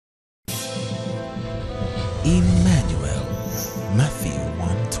Emmanuel. Matthew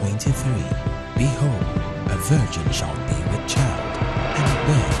 1:23. Behold, a virgin shall be with child, and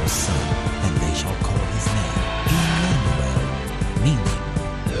bear a son, and they shall call his name Emmanuel, meaning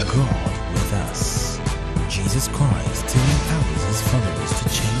God with us. Jesus Christ still empowers his followers to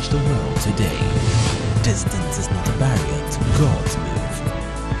change the world today. Distance is not a barrier to God's move.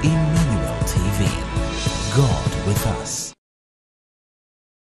 Emmanuel TV. God with us.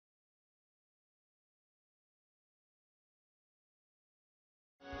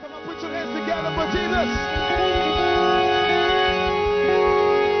 Come on, put your hands together for Jesus.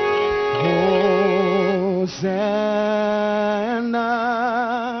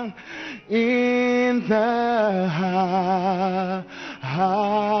 Hosanna in the highest.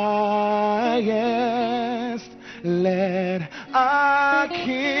 Let our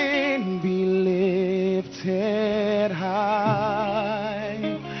King be lifted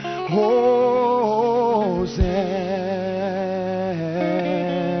high. Hosanna,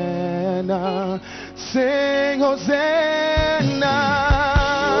 sing Hosanna.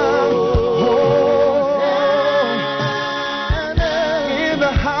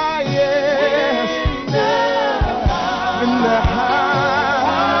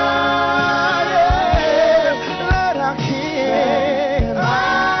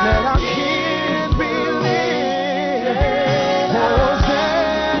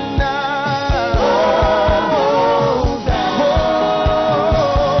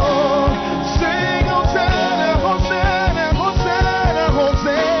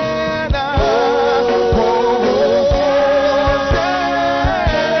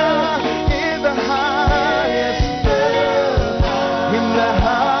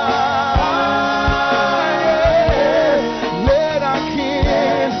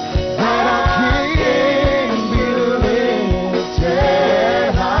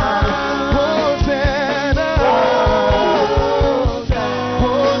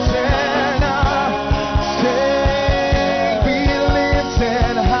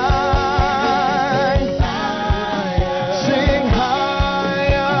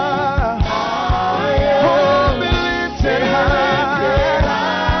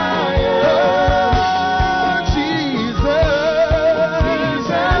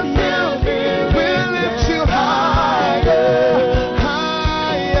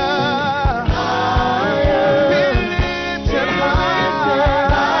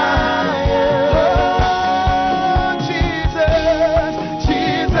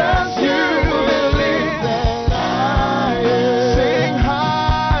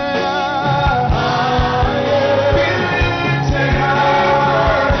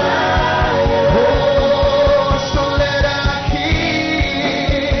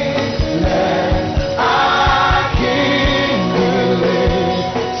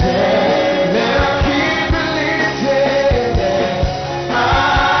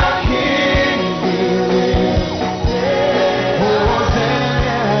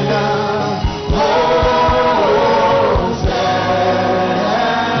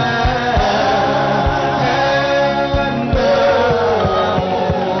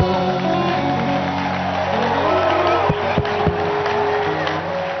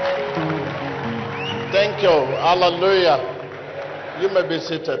 Hallelujah. You may be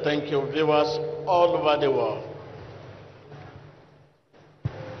seated. Thank you, viewers all over the world.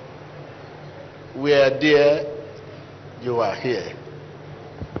 We are there, you are here.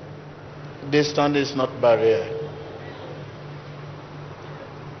 Distance is not barrier.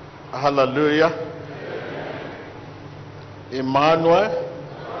 Hallelujah. Emmanuel.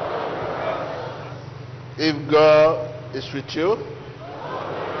 If God is with you,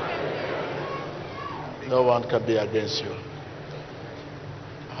 no one can be against you.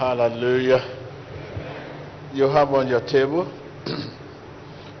 Hallelujah. You have on your table,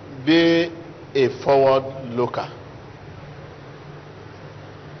 be a forward looker.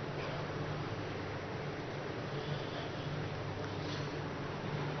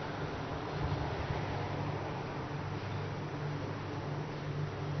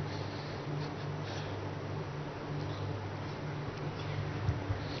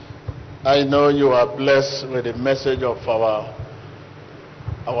 I know you are blessed with the message of our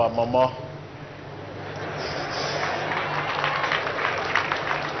mama.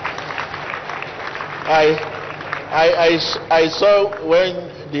 I saw when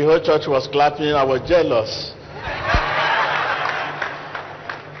the whole church was clapping, I was jealous.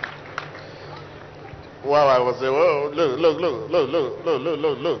 Wow, I was saying, whoa,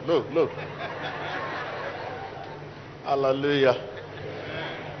 look. Hallelujah.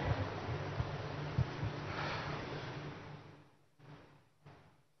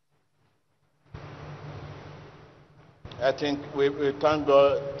 I think we thank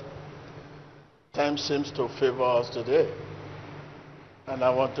God. Time seems to favor us today. And I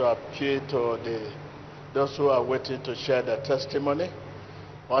want to appeal to those who are waiting to share their testimony.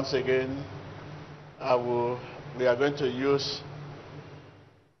 Once again, we are going to use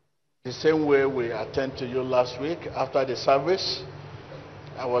the same way we attended to you last week after the service.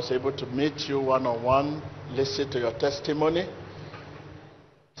 I was able to meet you one-on-one, listen to your testimony.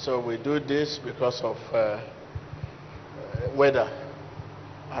 So we do this because of weather.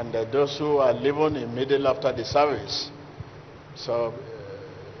 And those who are living in middle after the service. So,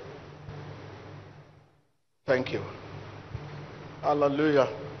 thank you. Hallelujah.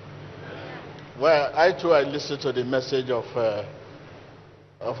 Well, I listened to the message of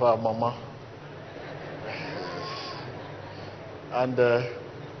our mama. And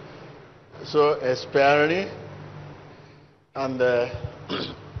so inspiring. And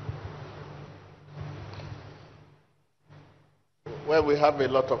well, we have a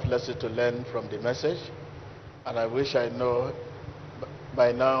lot of lessons to learn from the message, and I wish I know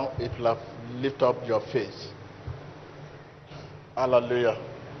by now it will have lifted up your faith. Hallelujah.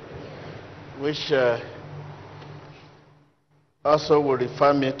 Which also will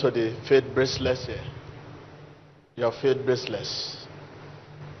refer me to the faith bracelets here. Your faith bracelets.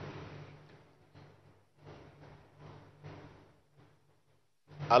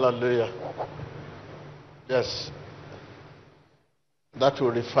 Hallelujah. Yes. That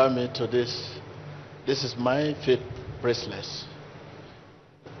will refer me to this. This is my faith bracelet.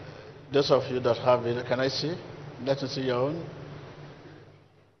 Those of you that have it, can I see? Let me see your own.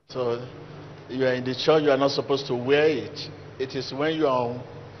 So you are in the church, you are not supposed to wear it. It is when you are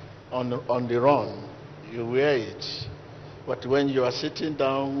on the run, you wear it. But when you are sitting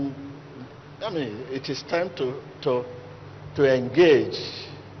down, I mean, it is time to engage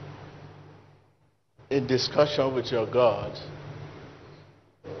in discussion with your God.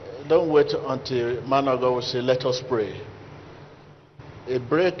 Don't wait until man of God will say, let us pray. A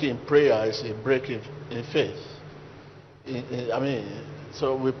break in prayer is a break in faith.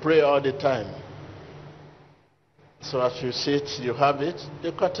 So we pray all the time. So as you sit, you have it,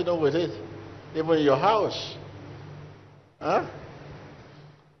 you continue with it. Even in your house. Huh?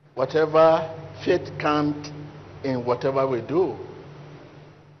 Whatever faith can't in whatever we do.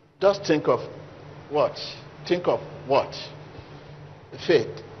 Just think of what? Think of what?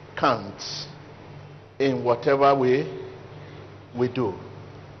 Faith counts in whatever we do.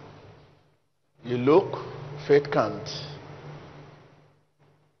 You look, faith counts.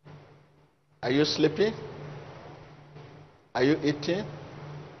 Are you sleeping? Are you eating?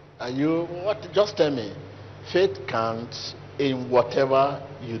 Are you what? Just tell me. Faith counts in whatever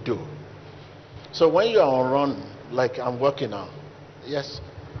you do. So when you are on run, like I'm working now, yes,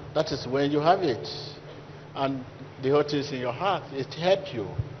 that is when you have it. And the whole thing is in your heart. It helps you.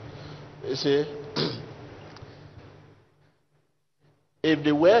 You see, if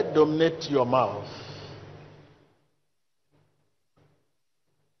the word dominates your mouth,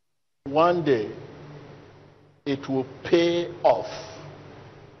 one day it will pay off.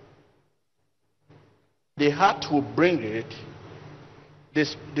 The heart will bring it.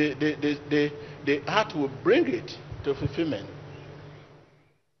 The heart will bring it to fulfillment.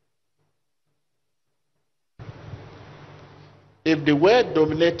 If the word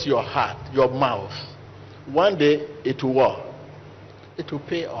dominates your heart, your mouth, one day it will what? It will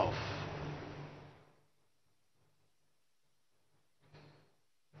pay off.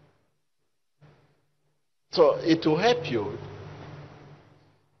 So it will help you.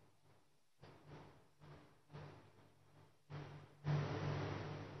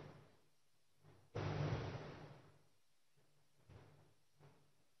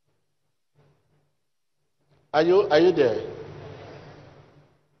 Are you there?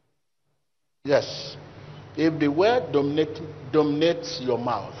 Yes. If the word dominates your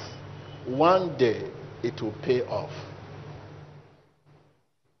mouth, one day it will pay off.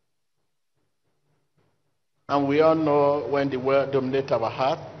 And we all know when the word dominates our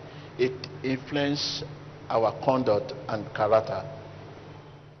heart, it influences our conduct and character.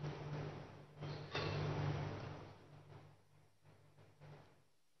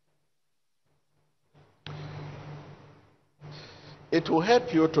 It will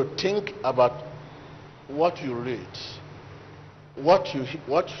help you to think about what you read, what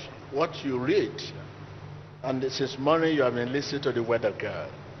you read. And this morning you have been listening to the word of God.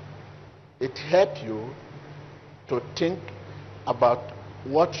 It helps you to think about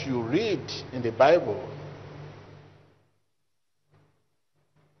what you read in the Bible.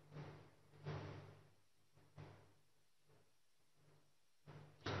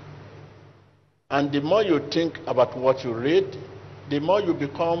 And the more you think about what you read, the more you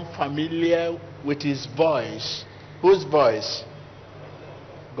become familiar with his voice. Whose voice?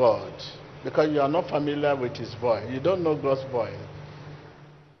 God. Because you are not familiar with his voice. You don't know God's voice.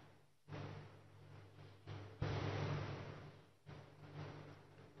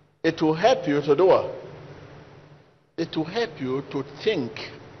 It will help you to do what? It will help you to think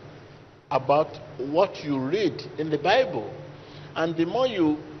about what you read in the Bible. And the more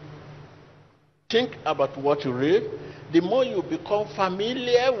you think about what you read, the more you become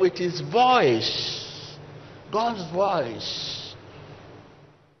familiar with his voice. God's voice.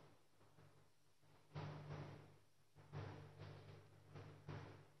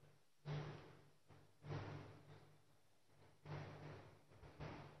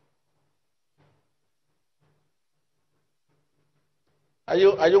 Are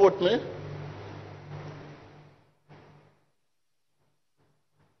you with me?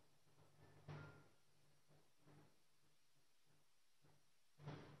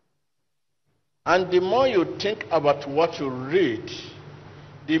 And the more you think about what you read,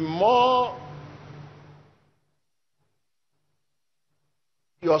 the more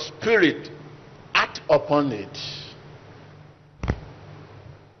your spirit act upon it.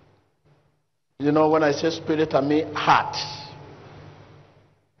 You know, when I say spirit, I mean heart.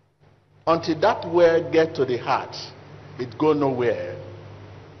 Until that word get to the heart, it go nowhere.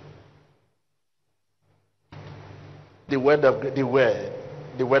 The word of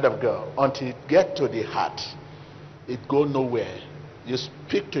God, until it get to the heart, it go nowhere. You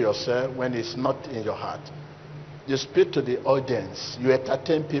speak to yourself when it's not in your heart. You speak to the audience. You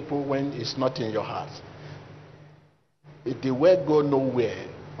entertain people when it's not in your heart. The word go nowhere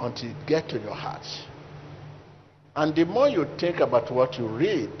until it get to your heart. And the more you think about what you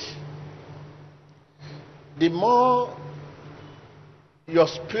read, the more your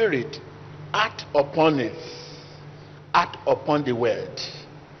spirit act upon it, act upon the word.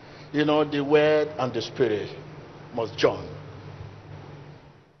 You know, the word and the spirit must join.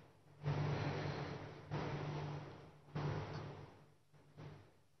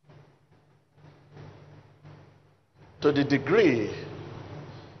 To the degree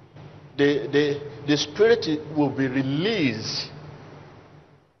the spirit will be released,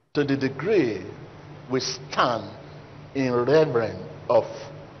 to the degree we stand in reverence of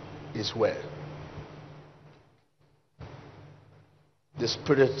his word. The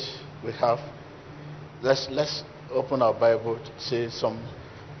spirit we have. Let's open our Bible to see some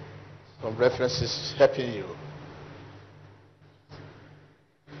references helping you.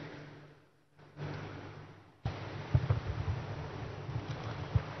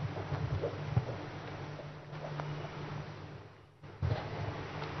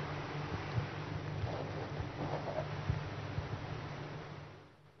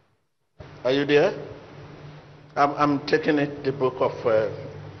 Are you there? I'm taking it, the book of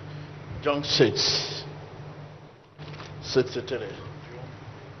John 6:63.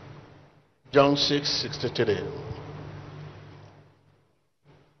 John 6:63.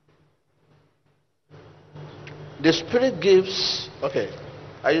 The Spirit gives. Okay,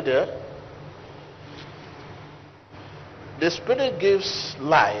 are you there? The Spirit gives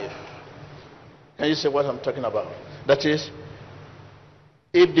life. Can you say what I'm talking about? That is,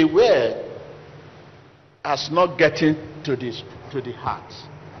 if the word has not getting to the heart,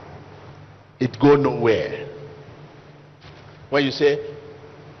 it go nowhere. When you say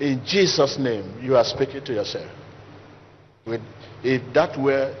in Jesus' name, you are speaking to yourself. If that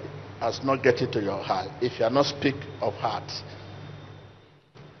word has not getting to your heart, if you are not speak of heart.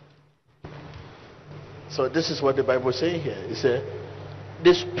 So this is what the Bible is saying here. It says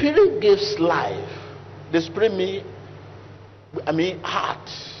the Spirit gives life. The Spirit mean heart,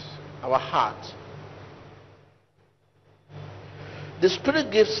 our heart. The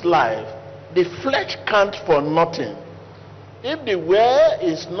Spirit gives life. The flesh can't for nothing. If the word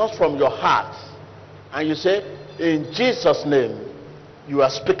is not from your heart, and you say, in Jesus' name, you are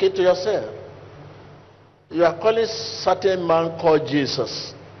speaking to yourself. You are calling certain man called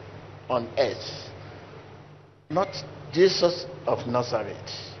Jesus on earth. Not Jesus of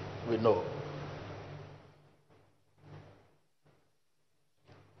Nazareth, we know.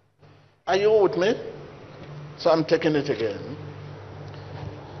 Are you with me? So I'm taking it again.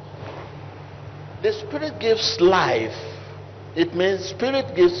 The Spirit gives life. It means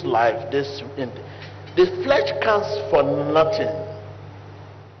Spirit gives life. The flesh counts for nothing.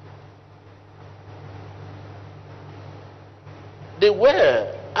 The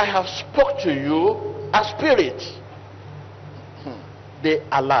word I have spoke to you are spirit. They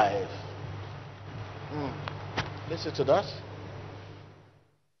are alive. Listen to that.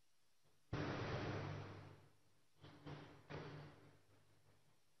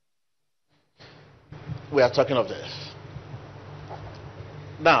 we are talking of this.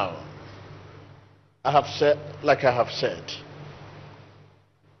 Now, I have said, like I have said,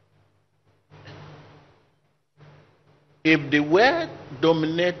 if the word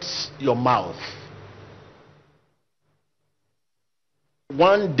dominates your mouth,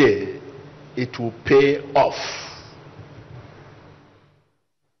 one day it will pay off.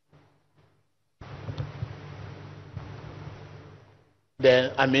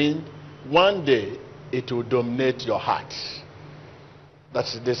 Then, one day it will dominate your heart.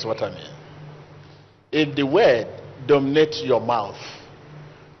 This is what I mean. If the word dominates your mouth,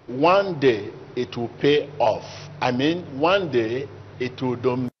 one day it will pay off. One day it will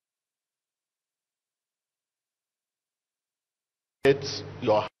dominate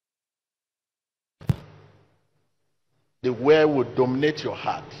your heart. The word will dominate your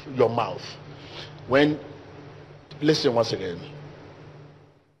heart, your mouth. Listen once again.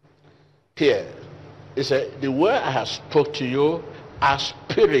 Here, it said, the word I have spoke to you are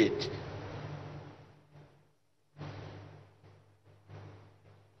spirit.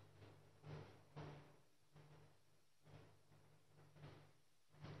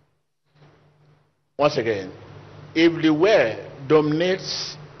 Once again, if the word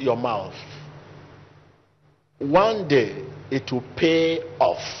dominates your mouth, one day it will pay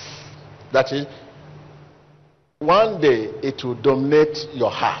off. That is, one day it will dominate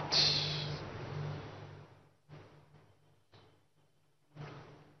your heart.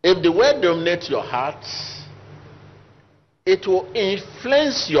 If the word dominates your heart, it will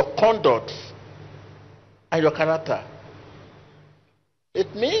influence your conduct and your character.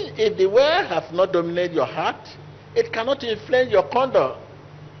 It means if the word has not dominated your heart, it cannot influence your conduct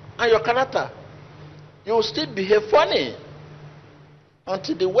and your character. You will still behave funny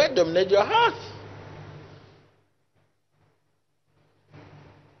until the word dominates your heart.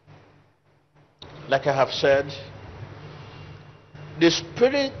 Like I have said, the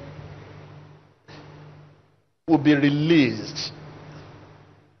spirit will be released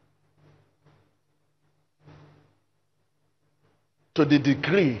to the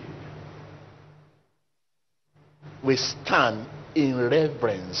degree we stand in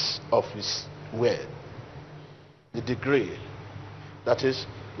reverence of his word. The degree. That is,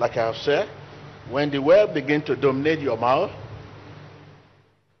 like I have said, when the word begins to dominate your mouth,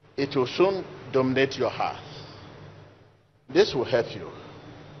 it will soon dominate your heart. This will help you.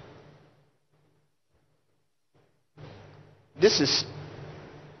 This is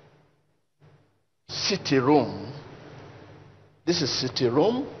city room. This is city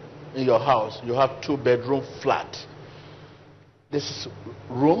room in your house. You have 2-bedroom flat. This is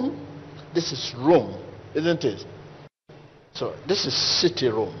room. This is room, isn't it? So this is city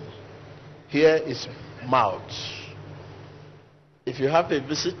room. Here is mouth. If you have a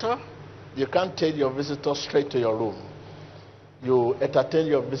visitor, you can't take your visitor straight to your room. You entertain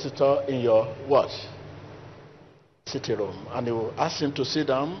your visitor in your what? City room. And you ask him to sit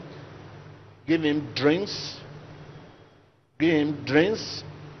down, give him drinks. Give him drinks.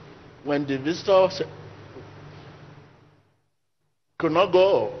 When the visitor could not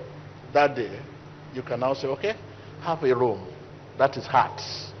go that day, you can now say, okay, have a room. That is heart.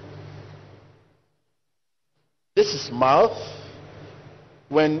 This is mouth.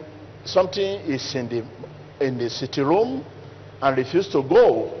 When something is in the city room and refuse to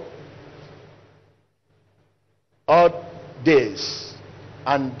go all days,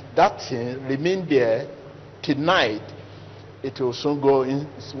 and that thing remain there till night, it will soon go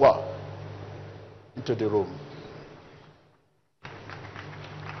into the room.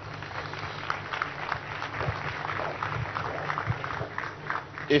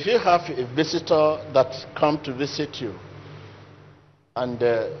 If you have a visitor that come to visit you, and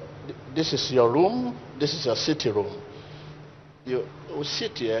this is your room, this is your city room, you will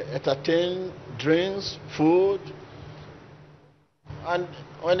sit here, entertain, drinks, food, and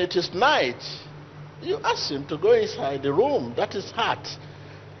when it is night, you ask him to go inside the room. That is heart.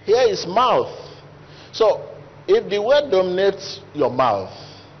 Here is mouth. So if the word dominates your mouth,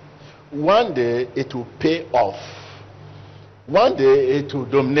 one day it will pay off. One day it will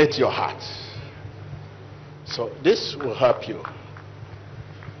dominate your heart. So this will help you.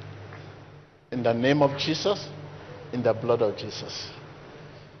 In the name of Jesus, in the blood of Jesus.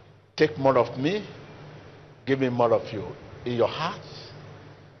 Take more of me, give me more of you in your heart.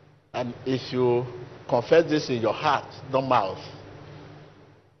 And if you confess this in your heart, no mouth.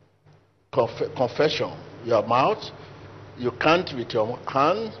 Confession, your mouth. You count with your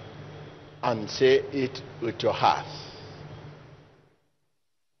hand and say it with your heart.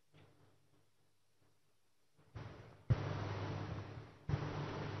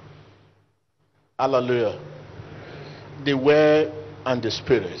 Hallelujah. The word and the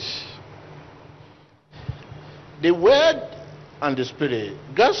spirit. The word and the spirit,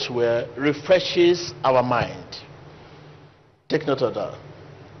 God's word refreshes our mind. Take note of that.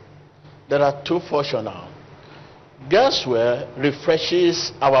 There are two functions now. God's word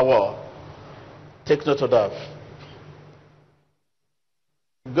refreshes our word. Take note of that.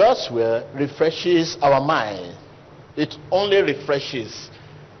 God's word refreshes our mind. It only refreshes.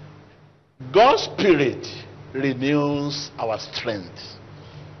 God's spirit renews our strength.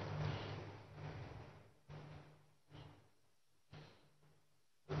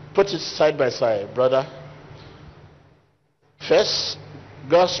 Put it side by side, brother. First,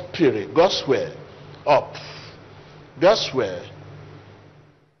 God's spirit, God's word, up. God's word.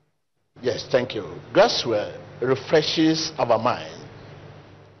 Yes, thank you. God's word refreshes our mind.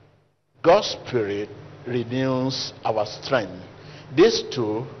 God's spirit renews our strength. These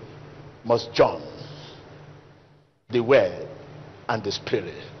two must join, the word and the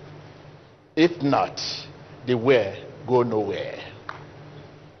spirit. If not, the word go nowhere.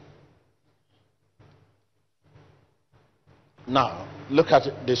 Now, look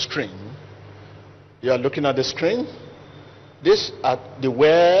at the screen. You are looking at the screen. This are the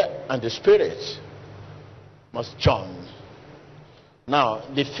word and the spirit must join. Now,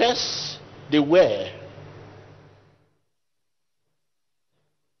 the word,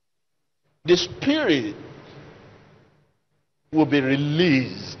 the spirit will be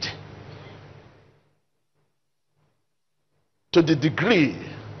released to the degree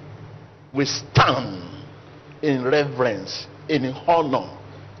we stand in reverence, in honor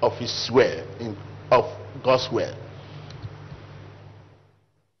of his word, of God's word.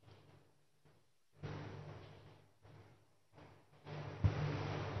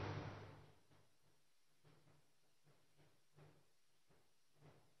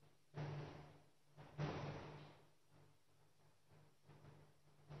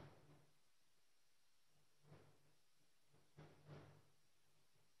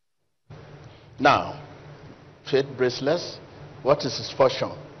 Now, faith bracelets, what is his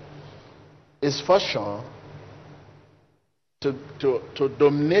function? His function to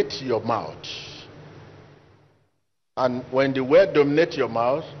dominate your mouth. And when the word dominates your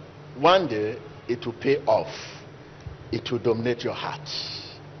mouth, one day it will pay off. It will dominate your heart.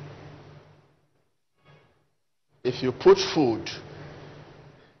 If you put food,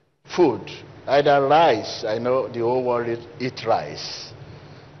 either rice, I know the whole world eat rice.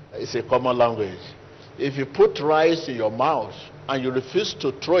 It's a common language. If you put rice in your mouth and you refuse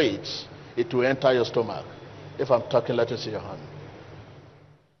to throw it, it will enter your stomach. If I'm talking, let me see your hand.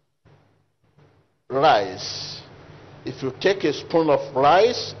 Rice. If you take a spoon of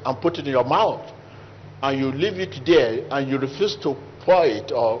rice and put it in your mouth and you leave it there and you refuse to pour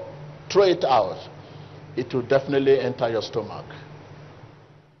it or throw it out, it will definitely enter your stomach.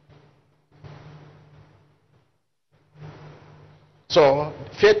 So,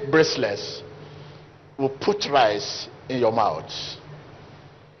 faith bracelets will put rice in your mouth.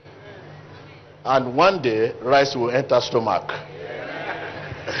 And one day, rice will enter stomach.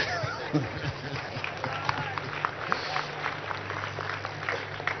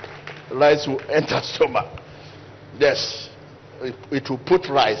 Rice will enter stomach. Yes, it will put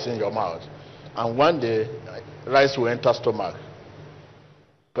rice in your mouth. And one day, rice will enter stomach.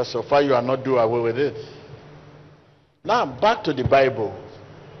 Because so far you are not doing away with it. Now, back to the Bible.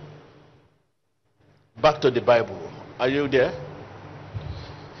 Back to the Bible. Are you there?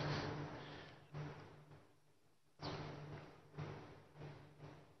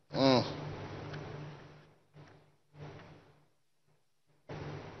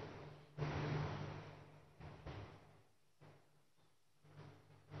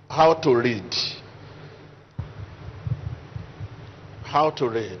 How to read. How to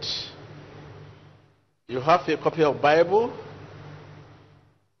read. You have a copy of Bible.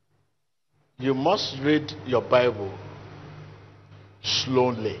 You must read your Bible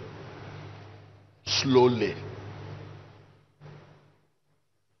slowly. Slowly.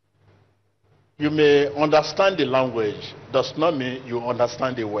 You may understand the language, does not mean you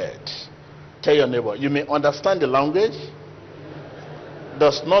understand the word. Tell your neighbor, you may understand the language,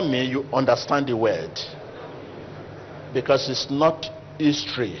 does not mean you understand the word. Because it's not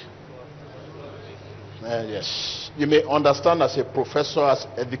history. Yes. You may understand as a professor, as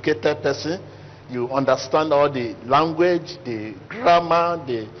educated person, you understand all the language, the grammar,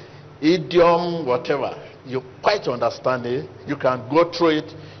 the idiom, whatever. You quite understand it. You can go through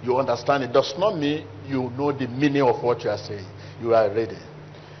it. You understand it. Does not mean you know the meaning of what you are saying. You are reading.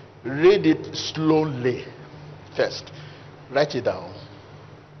 Read it slowly first. Write it down.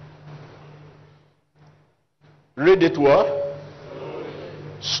 Read it what?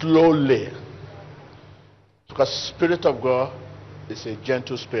 Slowly. Because Spirit of God is a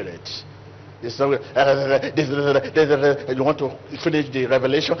gentle spirit. It's not, you want to finish the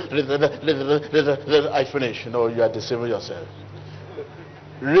revelation? I finish. No, you are deceiving yourself.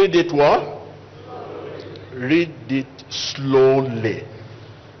 Read it what? Read it slowly.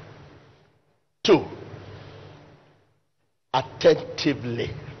 2.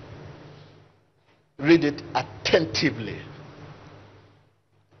 Attentively. Read it attentively.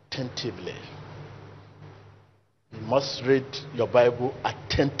 Attentively. You must read your Bible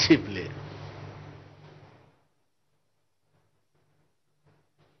attentively.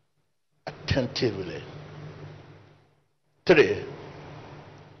 Attentively. 3.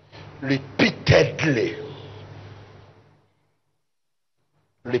 Repeatedly.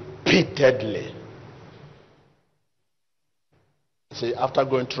 Repeatedly. See, after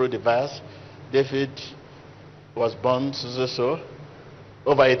going through the verse, David was born so.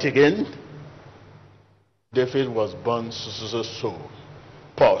 Over it again. David was born so.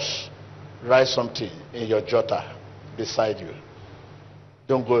 Pause. Write something in your jotter beside you.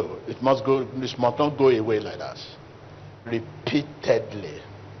 Don't go. It must go. It must not go away like that. Repeatedly.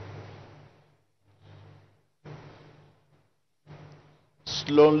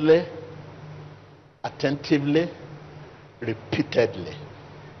 Slowly. Attentively. Repeatedly.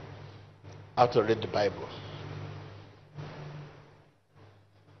 How to read the Bible.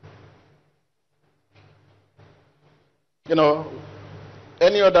 You know,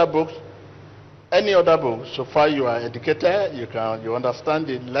 any other book, so far you are educated, you understand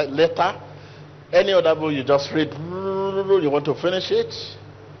the letter. Any other book you just read, you want to finish it.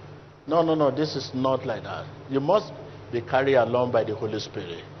 No, this is not like that. You must be carried along by the Holy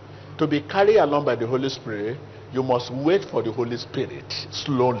Spirit. To be carried along by the Holy Spirit, you must wait for the Holy Spirit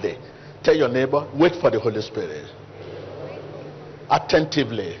slowly. Tell your neighbor, wait for the Holy Spirit.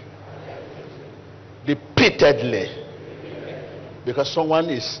 Attentively. Repeatedly. Because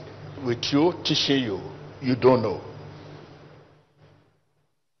someone is with you, teaching you, you don't know.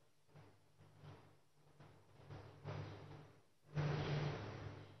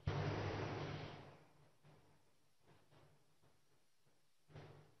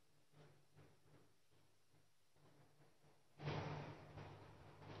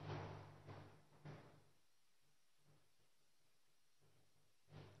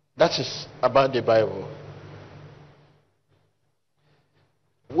 That is about the Bible.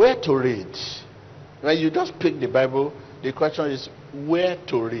 Where to read? When you just pick the Bible, the question is where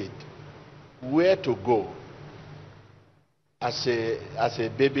to read, where to go as a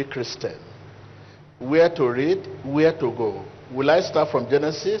baby Christian. Where to read, where to go. Will I start from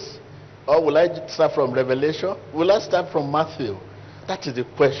Genesis? Or will I start from Revelation? Will I start from Matthew? That is the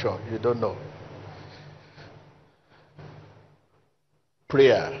question. You don't know.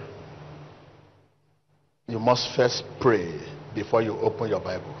 Prayer. You must first pray before you open your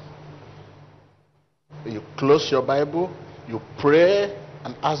Bible. You close your Bible, you pray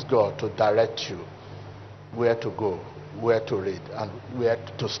and ask God to direct you where to go, where to read, and where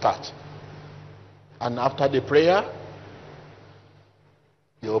to start. And after the prayer,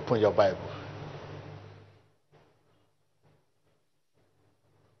 you open your Bible.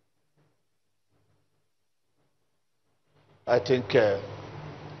 I think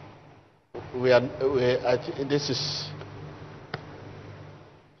I think this is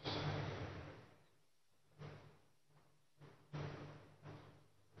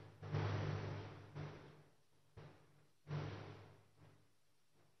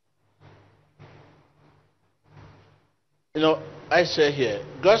I say here,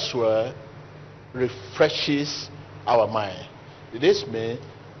 God's word refreshes our mind. This means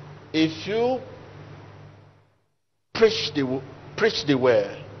if you preach the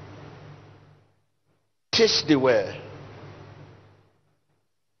word, teach the word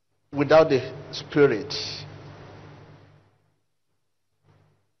without the Spirit,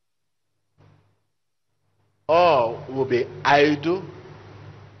 all will be idle,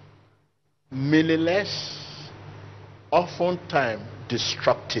 meaningless, oftentimes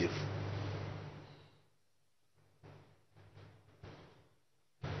destructive.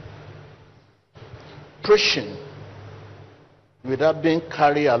 Preaching without being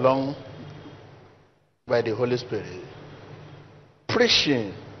carried along by the Holy Spirit.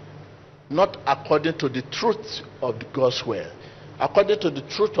 Preaching not according to the truth of God's word. According to the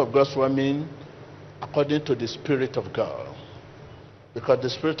truth of God's word means according to the Spirit of God. Because the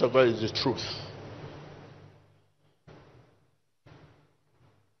Spirit of God is the truth.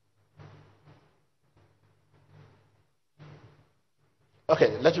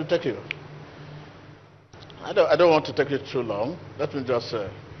 Okay, let me take you. I don't want to take it too long. Let me just,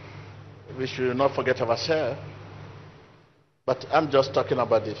 we should not forget ourselves. But I'm just talking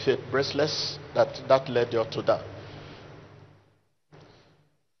about the faith bracelets that led you to that.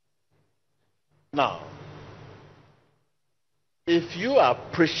 Now, if you are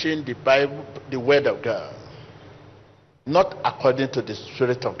preaching the Bible, the Word of God, not according to the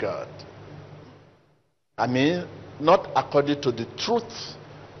Spirit of God, I mean, not according to the truth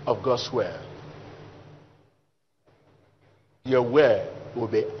of God's Word, your word will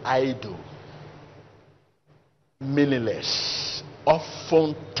be idle, meaningless,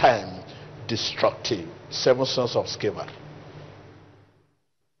 oftentimes destructive. 7 sons of Sceva.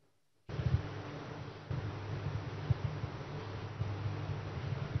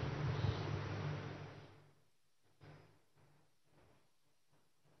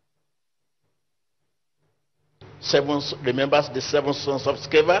 Remembers the 7 sons of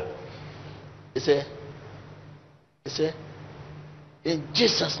Sceva? He said, in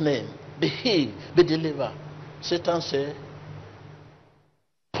Jesus' name, be healed, be delivered. Satan said,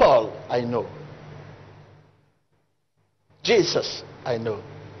 Paul, I know. Jesus, I know.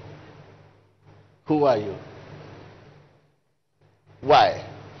 Who are you? Why?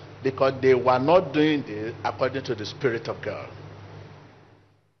 Because they were not doing this according to the Spirit of God.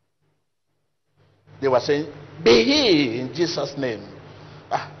 They were saying, be healed in Jesus' name.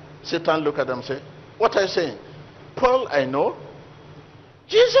 Satan looked at them and said, what are you saying? Paul, I know.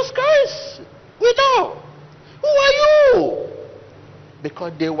 Jesus Christ, we know. Who are you?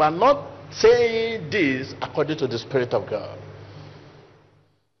 Because they were not saying this according to the Spirit of God.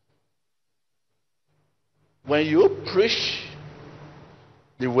 When you preach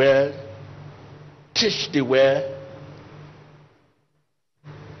the word, teach the word,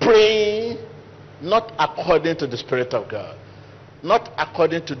 pray not according to the Spirit of God, not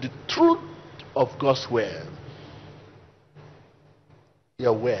according to the truth of God's word,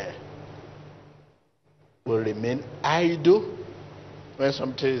 your word will remain idle. When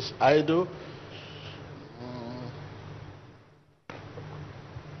something is idle,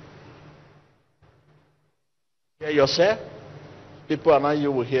 hear yourself, people around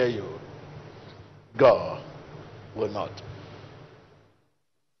you will hear you. God will not.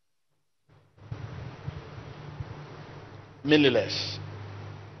 Meaningless.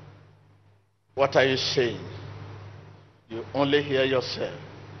 What are you saying? You only hear yourself.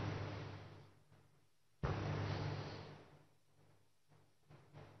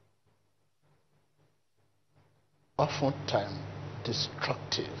 Oftentimes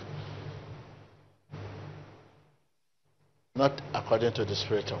destructive. Not according to the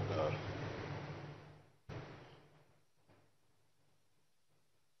Spirit of God.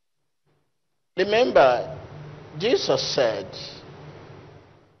 Remember, Jesus said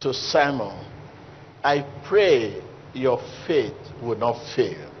to Simon, I pray your faith will not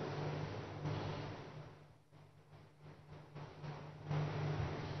fail.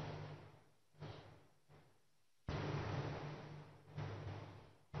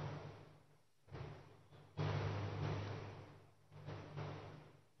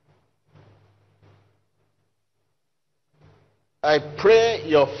 I pray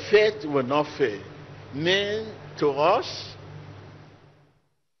your faith will not fail. Mean to us,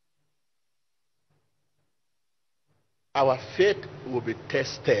 our faith will be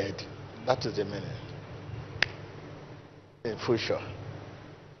tested. That is the meaning. In future.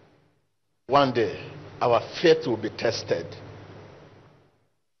 One day, our faith will be tested.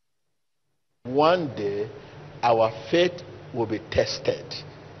 One day, our faith will be tested.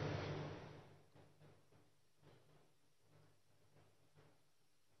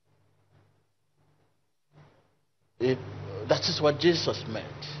 That is what Jesus meant.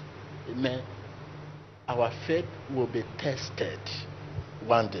 It meant our faith will be tested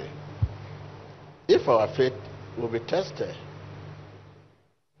one day. If our faith will be tested,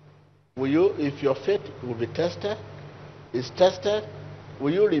 will you, if your faith will be tested, is tested,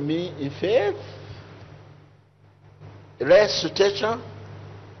 will you remain in faith? Resuscitation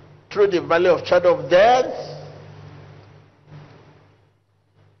through the valley of shadow of death?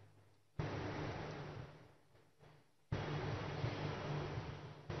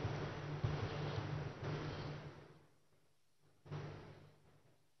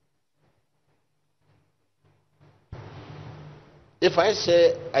 If I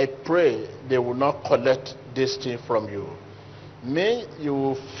say, I pray they will not collect this thing from you, may you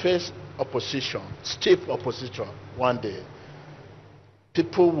will face opposition, stiff opposition one day. There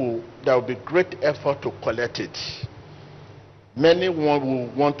will be great effort to collect it. Many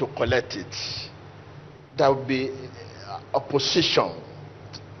will want to collect it. There will be opposition.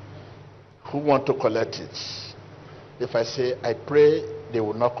 who want to collect it. If I say, I pray, they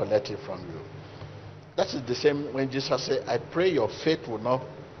will not collect it from you. That is the same when Jesus said, I pray your faith will not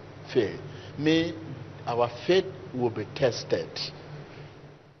fail. Me, our faith will be tested.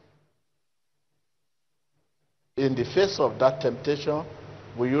 In the face of that temptation,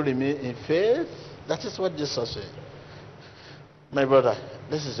 will you remain in faith? That is what Jesus said. My brother,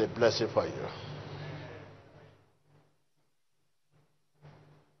 this is a blessing for you.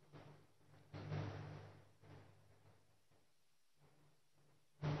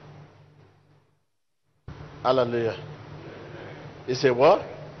 Hallelujah. It's a what?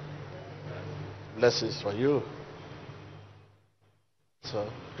 Blessings for you. So,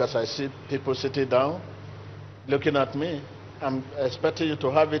 because I see people sitting down, looking at me, I'm expecting you to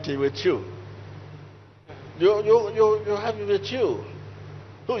have it with you. You have it with you.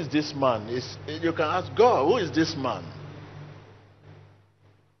 Who is this man? You can ask God, who is this man?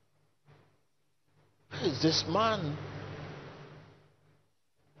 Who is this man?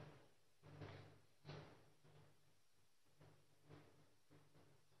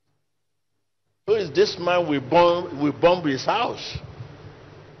 Who is this man we bomb his house?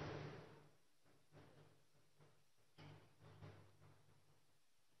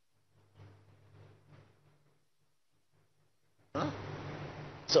 Huh?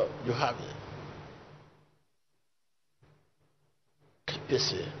 So you have it. Keep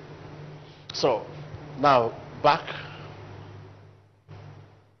busy. So now back.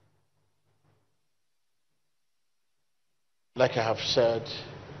 Like I have said,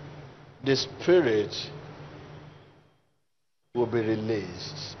 the Spirit will be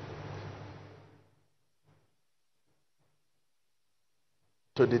released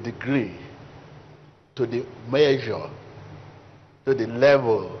to the degree, to the measure, to the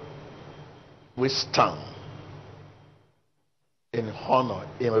level we stand in honor,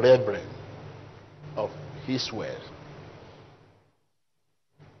 in reverence of His word.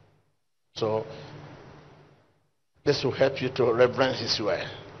 So this will help you to reverence His word,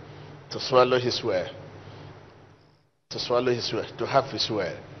 to swallow His word, to swallow His word, to have His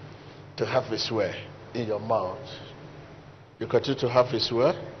word, to have His word in your mouth. You continue to have His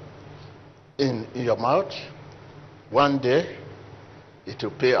word in your mouth. One day it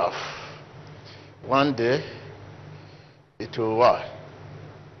will pay off. One day it will what?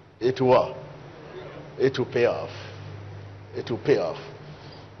 It will what? It will pay off. It will pay off.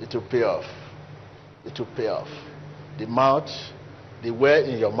 It will pay off. It will pay off. The mouth, the word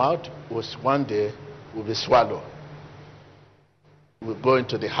in your mouth was one day will be swallowed. Will go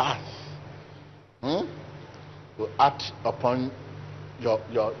into the heart. Will act upon your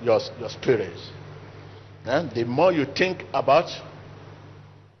spirit. And the more you think about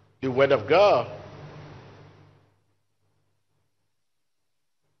the word of God,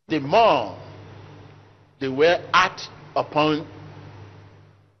 the more the word act upon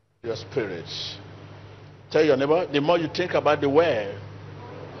your spirit. Tell your neighbor, the more you think about the word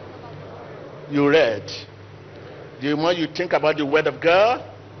you read, the more you think about the word of God,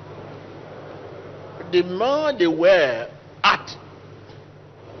 the more the word act.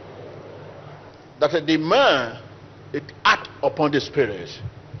 That the more it act upon the spirit.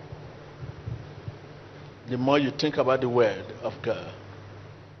 The more you think about the word of God,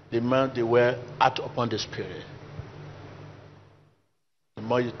 the more the word act upon the spirit. The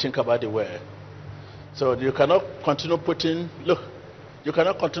more you think about the word. So you cannot continue putting, you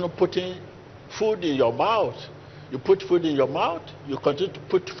cannot continue putting food in your mouth. You put food in your mouth, you continue to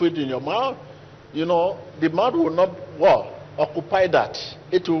put food in your mouth, you know, the mouth will not occupy that.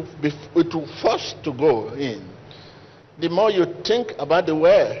 It will force to go in. The more you think about the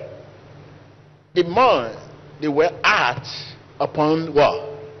word, the more the word acts upon what?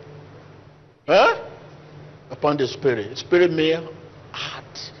 Upon the spirit. Spirit means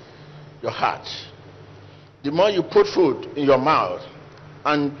heart. Your heart. The more you put food in your mouth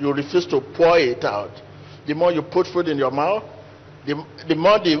and you refuse to pour it out, the more you put food in your mouth, the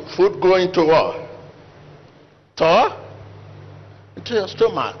more the food go into what? Into your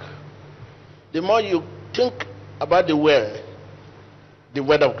stomach. The more you think about the word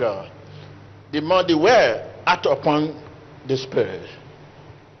of God, the more the word act upon the spirit.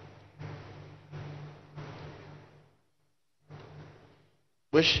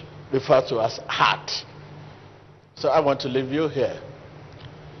 Which refers to as heart. So I want to leave you here.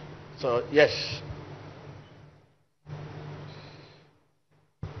 So yes.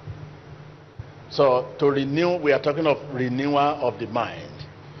 So to renew, we are talking of renewal of the mind.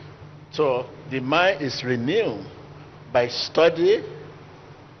 So the mind is renewed by study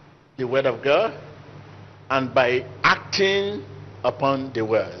the word of God and by acting upon the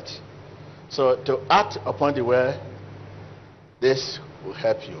word. So to act upon the word, this will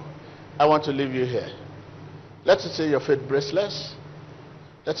help you. I want to leave you here. Let us see your faith bracelets.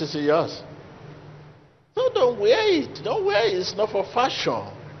 Let us see yours. No, don't wear it. Don't wear it. It's not for fashion.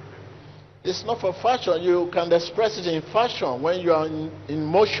 It's not for fashion. You can express it in fashion when you are in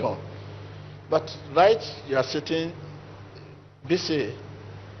motion. But right, you are sitting busy.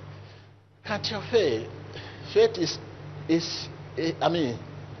 Can't your faith? Faith is I mean,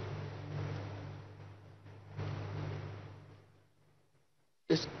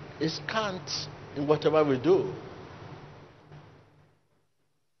 it's can't in whatever we do.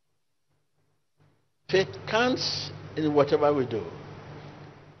 Faith counts in whatever we do.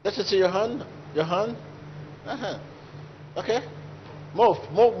 Let us see your hand. Your hand. Okay. Move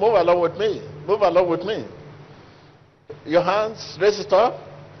along with me. Move along with me. Your hands, raise it up.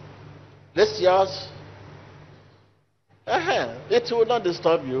 Raise yours. It will not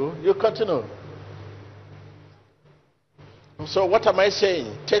disturb you. You continue. So what am I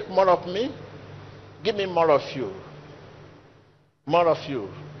saying? Take more of me. Give me more of you. More of you.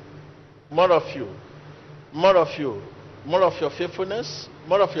 More of you. More of you. More of your faithfulness.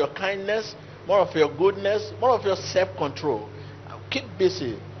 More of your kindness. More of your goodness. More of your self-control. Keep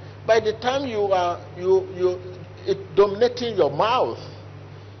busy. By the time you are it dominating your mouth,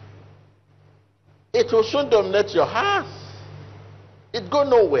 it will soon dominate your heart. It go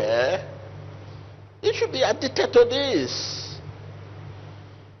nowhere. You should be addicted to this.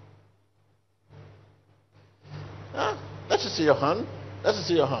 Let us see your hand. Let us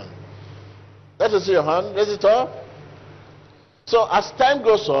see your hand. Let us see your hand. Raise it up. So as time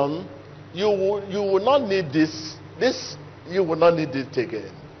goes on, you will not need this. You will not need it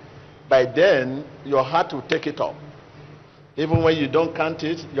again. By then, your heart will take it up. Even when you don't count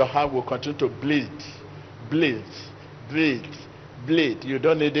it, your heart will continue to bleed. Bleed. Bleed. Bleed. You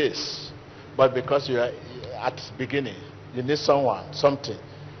don't need this. But because you are at the beginning, you need something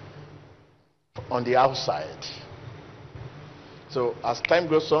on the outside. So as time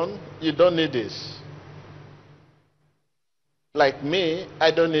goes on, you don't need this. Like me,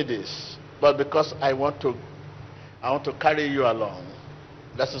 I don't need this. But because I want to carry you along.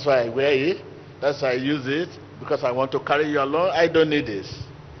 That is why I wear it. That's why I use it. Because I want to carry you along. I don't need this.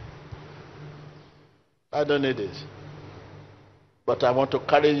 I don't need this. But I want to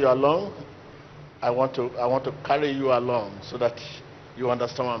carry you along. I want to carry you along so that you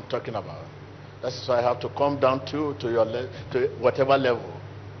understand what I'm talking about. That's why I have to come down to whatever level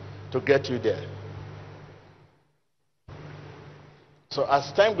to get you there. So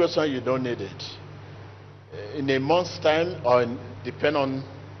as time goes on, you don't need it. In a month's time, or depend on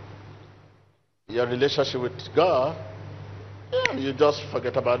your relationship with God, you just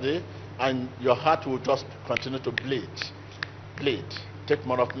forget about it, and your heart will just continue to bleed. Bleed. Take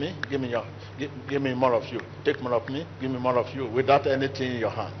more of me, give me more of you. Take more of me, give me more of you, without anything in your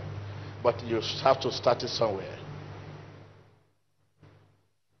hand. But you have to start it somewhere.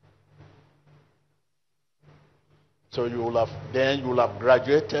 So you will have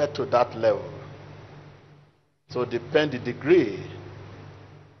graduated to that level. So depend the degree.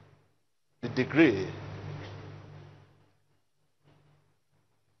 The degree.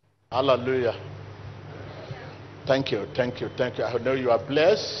 Hallelujah. Thank you, thank you, thank you. I know you are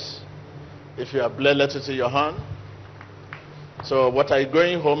blessed. If you are blessed, let us see your hand. So what are you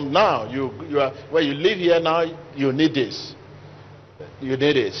going home now? You are where you live here now, you need this. You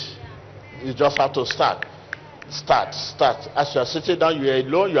need this. You just have to start. Start. As you are sitting down, you are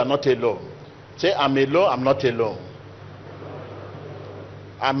alone, you are not alone. Say, I'm alone, I'm not alone.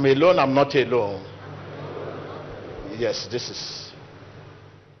 I'm alone, I'm not alone. Yes, this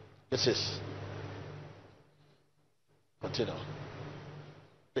is. Continue.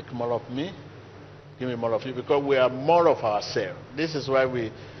 Take more of me, give me more of you, because we are more of ourselves. This is why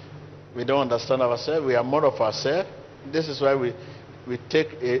we don't understand ourselves. We are more of ourselves. This is why we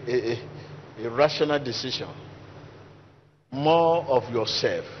take a rational decision. More of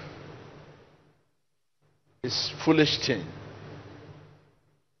yourself. It's foolish thing.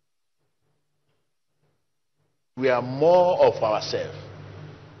 We are more of ourselves.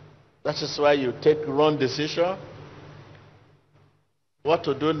 That is why you take wrong decision. What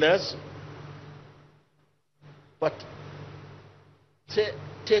to do next? But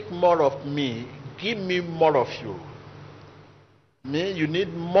take more of me. Give me more of you. Me, you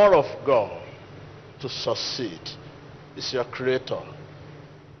need more of God to succeed. It's your creator.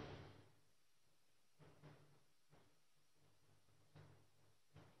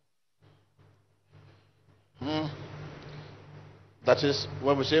 That is,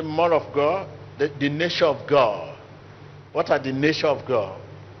 when we say more of God, the nature of God. What are the nature of God?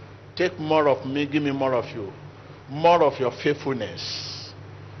 Take more of me, give me more of you. More of your faithfulness.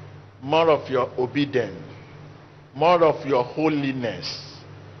 More of your obedience. More of your holiness.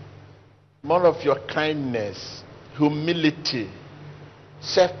 More of your kindness, humility,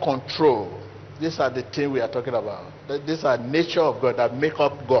 self-control. These are the things we are talking about. These are nature of God that make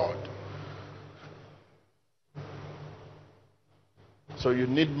up God. So you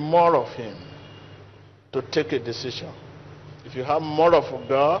need more of him to take a decision. If you have more of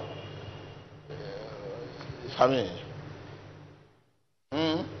God,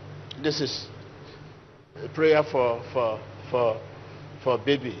 this is a prayer for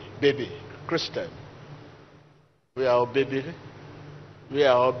baby Christian. We are all baby. We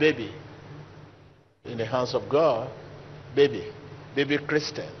are all baby in the hands of God. Baby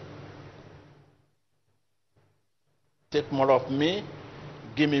Christian. Take more of me,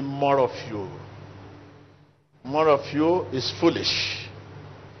 give me more of you. More of you is foolish.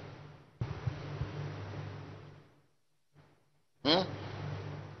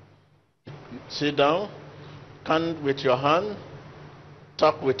 Sit down, count with your hand,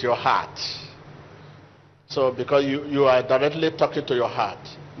 talk with your heart. So because you are directly talking to your heart.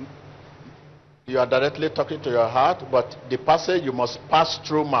 You are directly talking to your heart, but the passage you must pass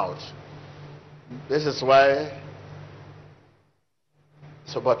through mouth. This is why.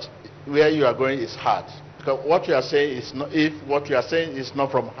 So, but where you are going is hard. Because what you are saying is not, if what you are saying is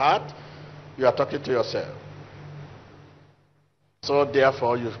not from heart, you are talking to yourself. So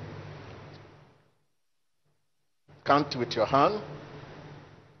therefore you count with your hand,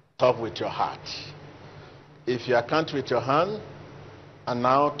 talk with your heart. If you count with your hand and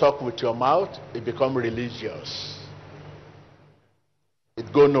now talk with your mouth, it becomes religious.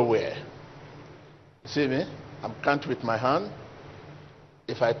 It go nowhere. You see me? I'm count with my hand.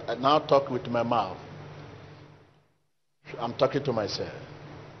 If I now talk with my mouth, I'm talking to myself.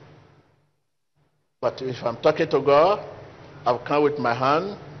 But if I'm talking to God, I'll count with my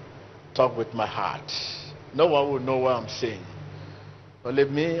hand, talk with my heart. No one will know what I'm saying. Only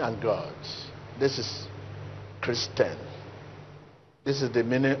me and God. This is Christian. This is the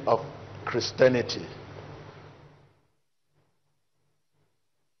meaning of Christianity.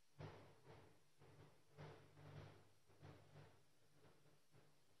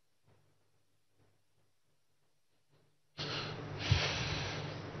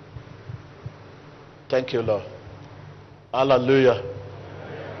 Thank you, Lord. Hallelujah.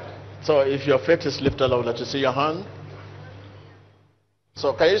 So if your faith is lifted up, let you see your hand.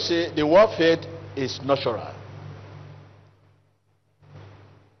 So can you see the word faith is natural.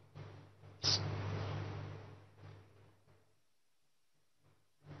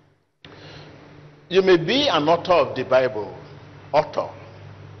 You may be an author of the Bible. Author.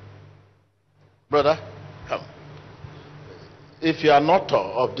 Brother, come. If you are an author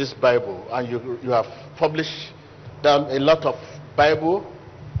of this Bible and you have published down a lot of Bible,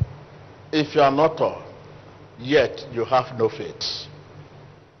 if you are an author, yet you have no faith.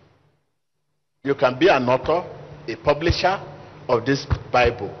 You can be an author, a publisher of this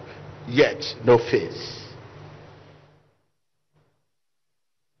Bible, yet no faith.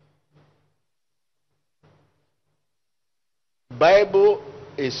 Bible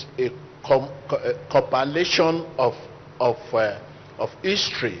is a compilation of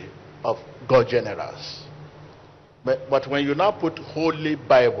history of God generals. But when you now put Holy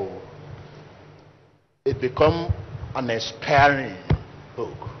Bible, it becomes an expiring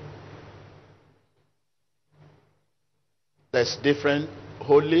book. There's different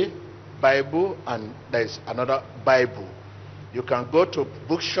Holy Bible and there's another Bible. You can go to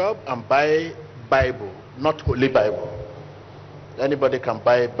bookshop and buy Bible, not Holy Bible. Anybody can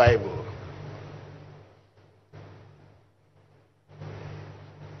buy Bible.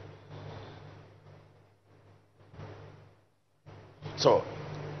 So,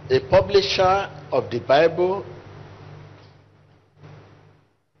 a publisher of the Bible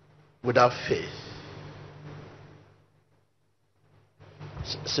without faith.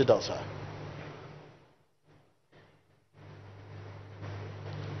 Sit down, sir.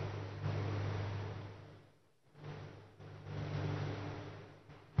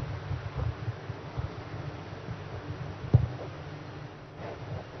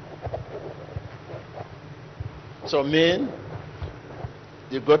 So,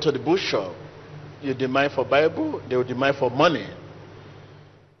 you go to the bookshop, you demand for Bible, they will demand for money.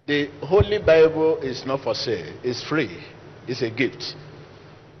 The Holy Bible is not for sale, it's free, it's a gift.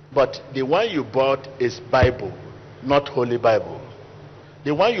 But the one you bought is Bible, not Holy Bible.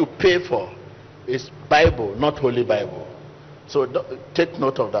 The one you pay for is Bible, not Holy Bible. So take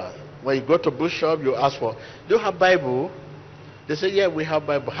note of that. When you go to bookshop, you ask for, do you have Bible? They say, yeah, we have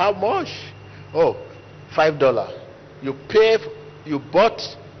Bible. How much? Oh, $5. You bought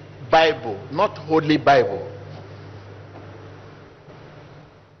Bible, not Holy Bible.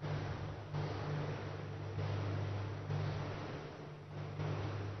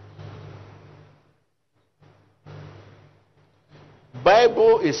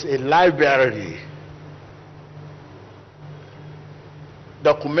 Bible is a library,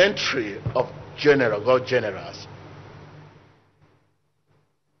 documentary of God generals.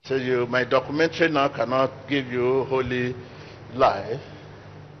 So my documentary now cannot give you holy life.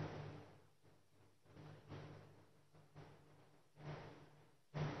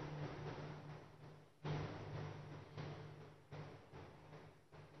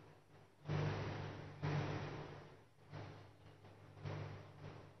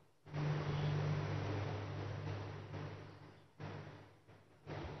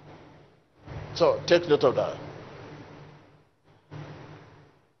 So take note of that.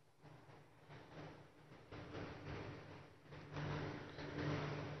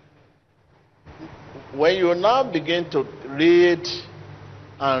 When you now begin to read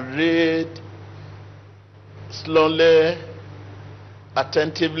and read slowly,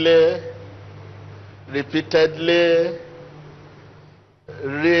 attentively, repeatedly,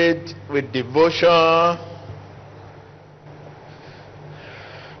 read with devotion,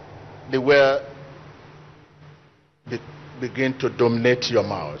 the word begin to dominate your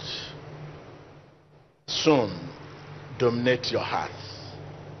mouth. Soon dominate your heart.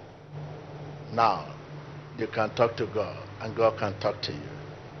 Now you can talk to God and God can talk to you.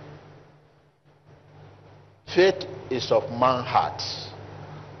 Faith is of man's heart.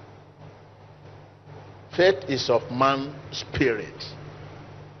 Faith is of man's spirit.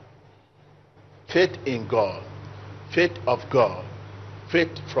 Faith in God. Faith of God.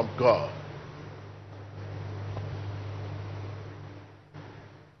 Faith from God.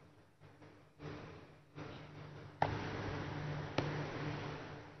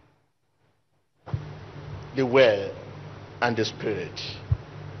 The word and the spirit.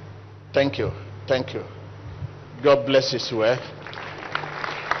 Thank you. Thank you. God bless His word.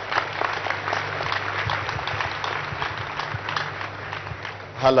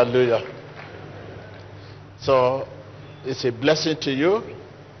 Hallelujah. So it's a blessing to you.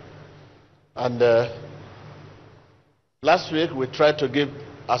 And last week we tried to give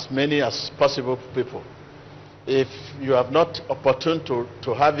as many as possible people. If you have not opportune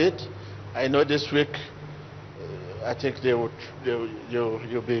to have it, I know this week I think you'll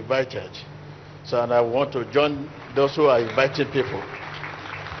be invited. So, and I want to join those who are inviting people.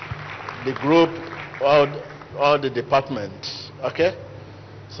 The group, all the departments, okay?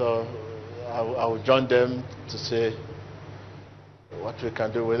 So I will join them to say what we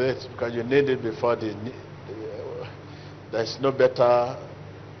can do with it, because you need it before there's no better,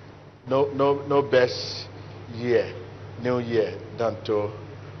 no best year, new year, than to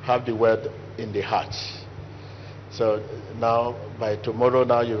have the word in the heart. So now, by tomorrow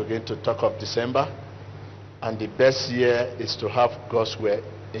now, you're going to talk of December. And the best year is to have God's word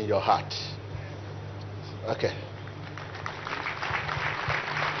in your heart. Okay.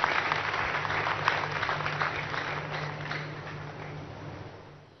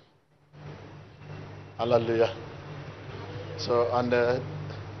 Hallelujah. So, and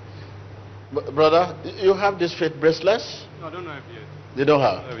brother, you have this faith bracelets? No, I don't have yet. You don't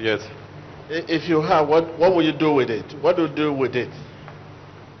have? I don't have yet. If you have, what will you do with it? What do you do with it?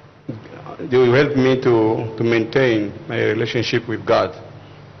 They will help me to maintain my relationship with God.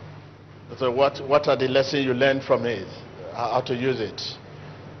 So what are the lessons you learned from it? How to use it?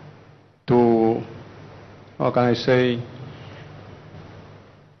 To, how can I say,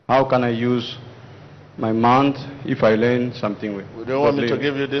 how can I use my mind if I learn something with? Do you want me to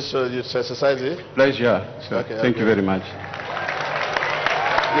give you this exercise? Please, yeah. Sure. Okay, Thank you very much.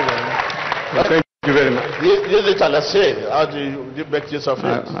 Well, thank you very much. Use it and let's see. How do you make use of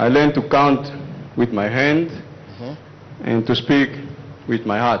it? I learned to count with my hand and to speak with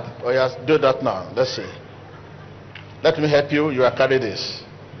my heart. Oh yes, do that now. Let's see. Let me help you. You are carrying this.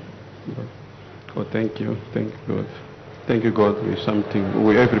 Oh, thank you. Thank you, God. Thank you, God, with something,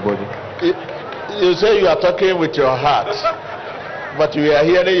 with everybody. You say you are talking with your heart, but we are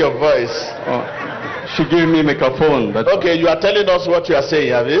hearing your voice. Oh, she gave me a microphone. But okay, you are telling us what you are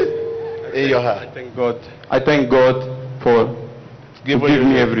saying, have you? In your heart. I thank God. I thank God for giving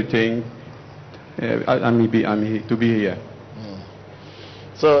me everything. I'm here to be here.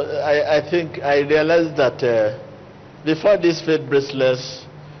 So I think I realized that before this faith bracelets,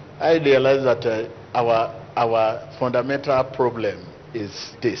 I realized that our fundamental problem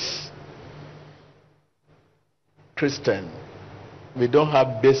is this: Christian we don't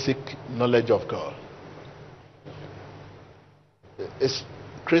have basic knowledge of God. It's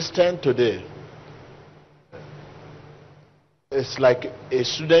Christian today. It's like a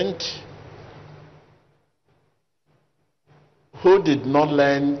student who did not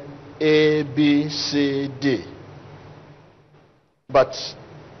learn A, B, C, D, but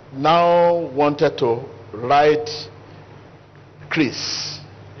now wanted to write Chris,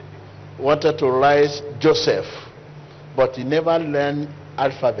 wanted to write Joseph, but he never learned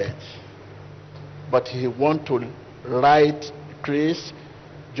alphabet. But he want to write Chris,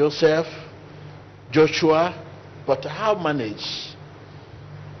 Joseph, Joshua, but how manage?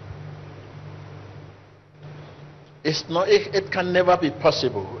 It can never be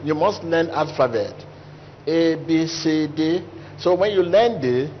possible. You must learn alphabet, A, B, C, D. So when you learn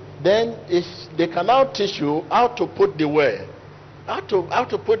this, then they can now teach you how to put the word, how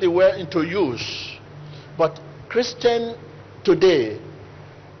to put the word into use. But Christian today,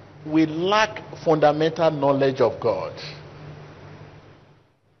 we lack fundamental knowledge of God.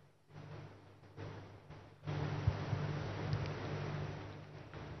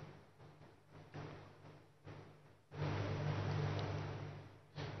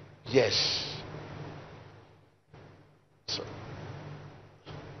 Yes. So,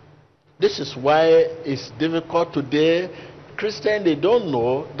 this is why it's difficult today. Christians, they don't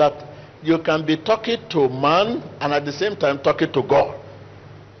know that you can be talking to man and at the same time talking to God.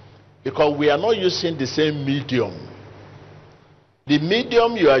 Because we are not using the same medium. The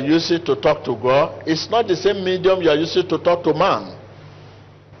medium you are using to talk to God is not the same medium you are using to talk to man.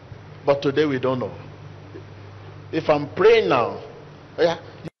 But today we don't know. If I'm praying now, yeah,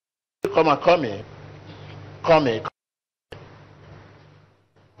 you come and call me. Call me.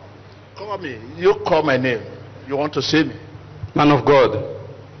 Call me. You call my name. You want to see me. Man of God,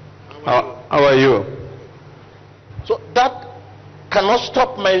 how are you? So that cannot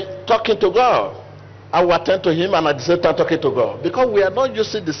stop my talking to God. I will attend to him and at the same time talking to God. Because we are not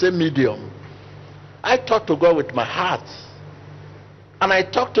using the same medium. I talk to God with my heart. And I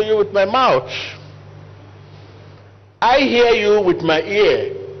talk to you with my mouth. I hear you with my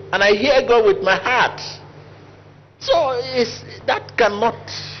ear. And I hear God with my heart. So that cannot.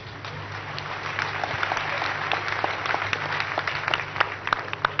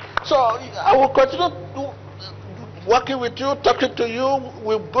 So I will continue working with you, talking to you.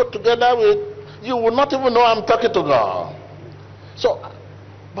 We'll go together with you. Will not even know I'm talking to God. So,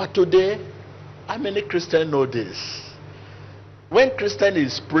 but today, how many Christians know this? When Christian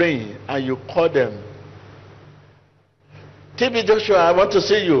is praying and you call them, TB Joshua, I want to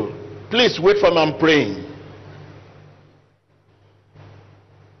see you. Please wait for me, I'm praying.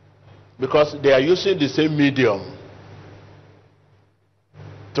 Because they are using the same medium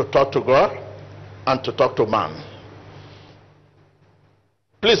to talk to God and to talk to man.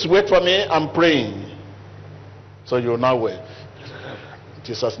 Please wait for me, I'm praying. So you now wait. In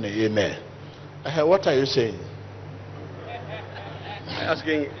Jesus' name, amen. What are you saying?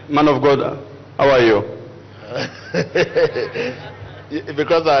 Asking, man of God, how are you?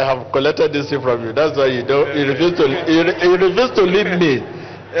 Because I have collected this thing from you. That's why you refuse to leave me.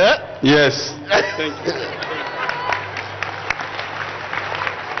 Yeah? Yes. Thank you.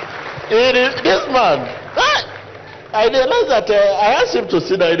 This man, I realized that I asked him to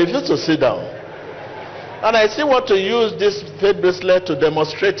sit down. He refused to sit down. And I still want to use this faith bracelet to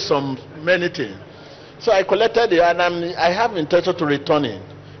demonstrate many things. So I collected it, and I have intention to return it.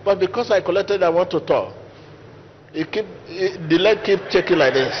 But because I collected it, I want to talk. The leg keeps shaking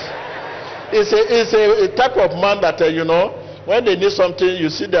like this. It's a type of man that, when they need something, you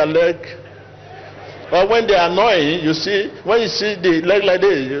see their leg. Or when they are annoying, when you see the leg like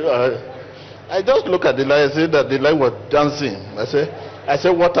this, I just look at the leg and see that the leg was dancing. I say,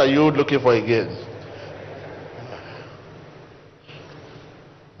 what are you looking for again?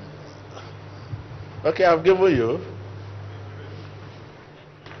 Okay, I've given you.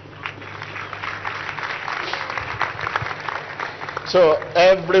 So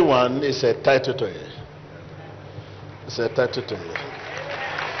everyone is entitled to it. It's entitled to it.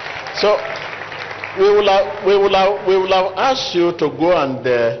 So we will have asked you to go and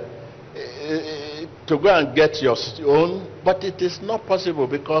get your own, but it is not possible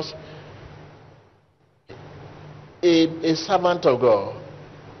because a servant of God,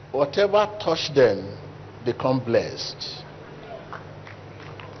 whatever touch them, become blessed.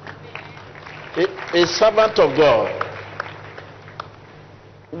 A servant of God,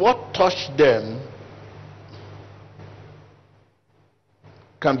 what touched them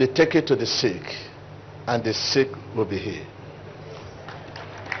can be taken to the sick, and the sick will be healed.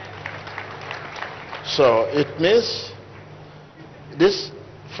 So it means this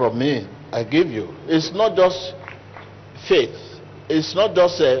from me, I give you. It's not just faith. It's not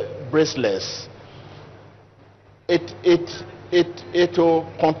just a bracelet. It will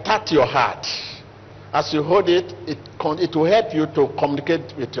contact your heart. As you hold it, it will help you to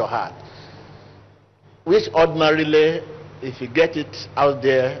communicate with your heart. Which ordinarily, if you get it out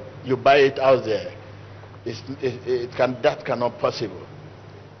there, you buy it out there, that cannot possible.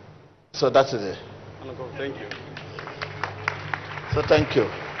 So that's it. Thank you. So thank you.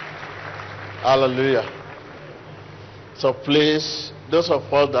 Hallelujah. So please, those of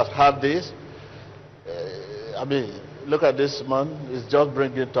us that have this, look at this man. He's just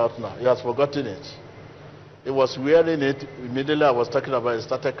bringing it out now. He has forgotten it. He was wearing it. Immediately I was talking about it,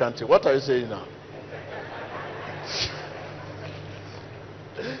 started counting. What are you saying now?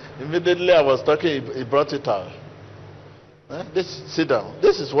 Immediately I was talking, he brought it out. Sit down.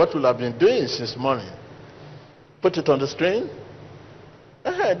 This is what we'll have been doing since morning. Put it on the screen.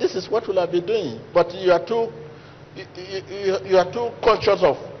 This is what we'll have been doing. But you are too conscious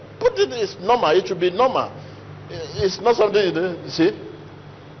of. Put it, it's normal. It should be normal. It's not something you do. You see?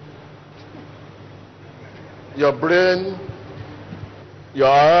 Your brain, your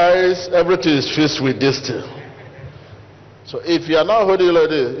eyes, everything is fixed with this thing. So if you are not holding like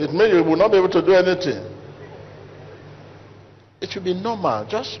this, it means you will not be able to do anything. It should be normal.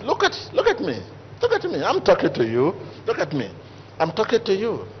 Just look at me. Look at me. I'm talking to you. Look at me. I'm talking to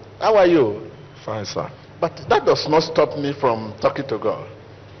you. How are you? Fine, sir. But that does not stop me from talking to God.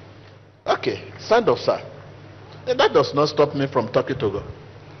 Okay, stand up, sir. That does not stop me from talking to God.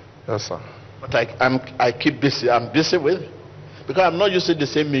 Yes, sir. But I keep busy. I'm busy with, because I'm not using the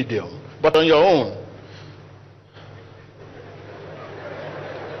same medium. But on your own.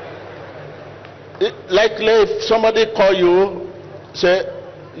 Likely if somebody call you, say,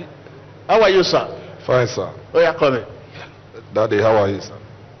 how are you, sir? Fine, sir. Oh, yeah, come in. Daddy, how are you, sir?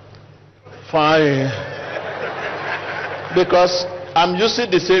 Fine. Because I'm using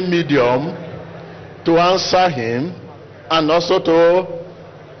the same medium to answer him and also to,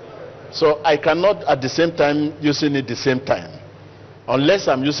 so I cannot at the same time using it the same time unless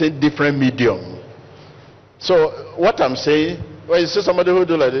I'm using different medium. So what I'm saying, when you see somebody who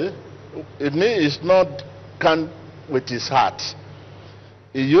do like this, it means it's not can with his heart.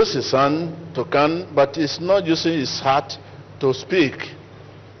 He uses his hand to can, but he's not using his heart to speak.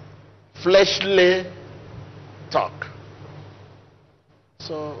 Fleshly talk.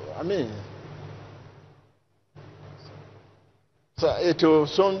 So so it will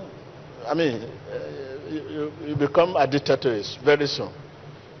soon, you become addicted to it very soon.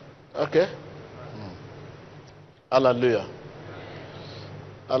 Okay? Hallelujah.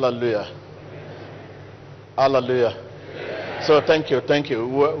 Hallelujah. Hallelujah. So thank you.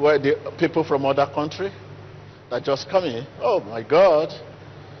 Where the people from other country that just coming? Oh my God.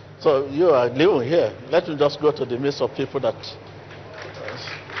 So you are living here. Let me just go to the midst of people that.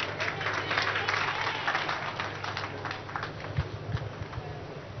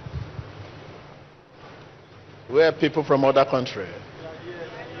 Where are people from other country?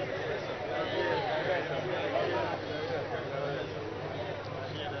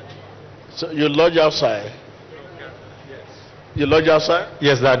 So you lodge outside? You lodge outside?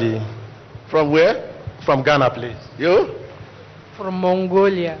 Yes, Daddy. From where? From Ghana, please. You? From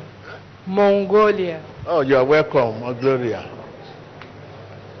Mongolia. Mongolia. Oh, you are welcome, Mongolia.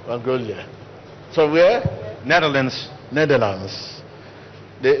 From where? Netherlands. Netherlands.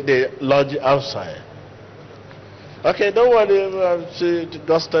 They lodge outside. Okay, don't worry. See,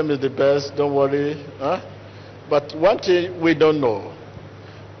 God's time is the best. Don't worry. Huh? But one thing we don't know.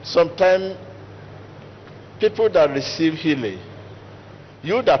 Sometimes people that receive healing,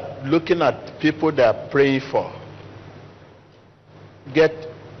 you that looking at people that are praying for, get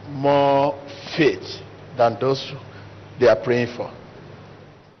more faith than those they are praying for.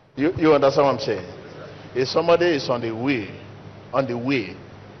 You understand what I'm saying? If somebody is on the way,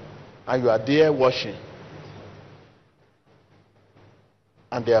 and you are there watching,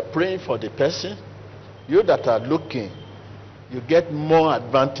 and they are praying for the person, you that are looking, you get more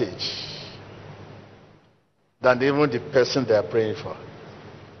advantage than even the person they are praying for.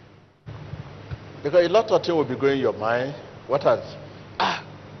 Because a lot of things will be going in your mind. What has,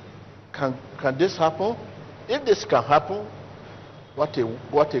 can this happen? If this can happen, what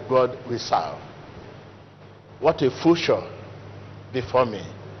a God we serve. What a future before me.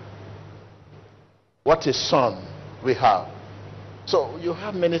 What a son we have. So you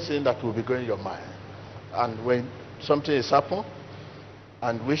have many things that will be going in your mind. And when something is happening,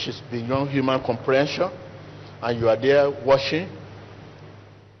 and which is beyond human comprehension, and you are there watching,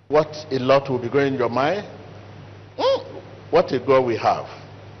 what a lot will be going in your mind. What a God we have.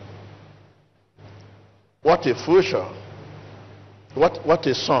 What a future. What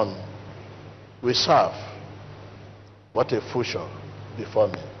a son we serve. What a future before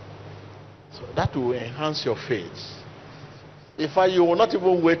me. So that will enhance your faith. In fact, you will not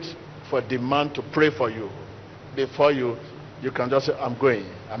even wait for the man to pray for you. Before you can just say, I'm going,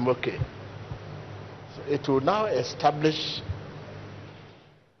 I'm okay. So it will now establish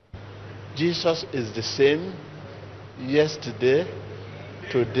Jesus is the same yesterday,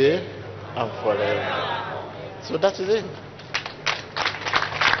 today, and forever. So that is it.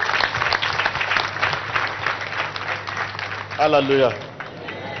 Hallelujah.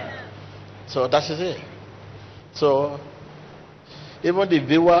 So that is it. So even the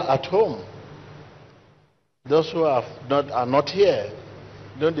viewer at home, those who are not here,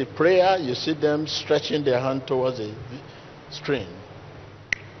 during the prayer, you see them stretching their hand towards the screen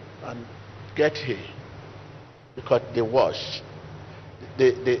and get here because they watch.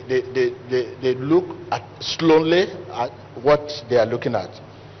 They look slowly at what they are looking at,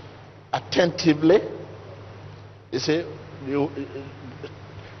 attentively. You see, you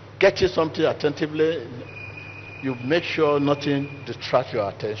get you something attentively, you make sure nothing distracts your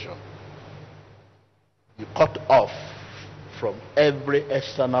attention. You cut off from every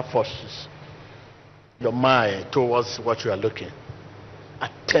external forces your mind towards what you are looking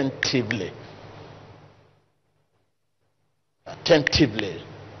attentively. Attentively,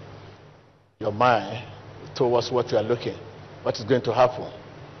 your mind towards what you are looking, what is going to happen.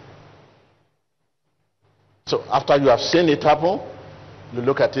 So after you have seen it happen, you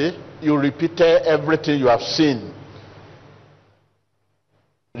look at it, you repeat everything you have seen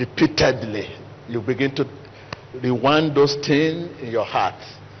repeatedly. You begin to rewind those things in your heart.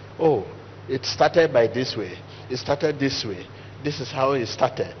 Oh, it started by this way. It started this way. This is how it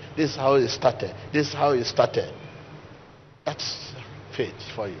started. This is how it started. This is how it started. That's faith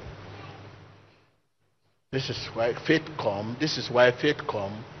for you. This is why faith comes. This is why faith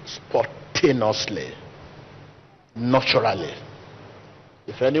comes spontaneously, naturally.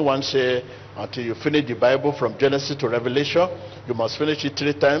 If anyone say, until you finish the Bible from Genesis to Revelation, you must finish it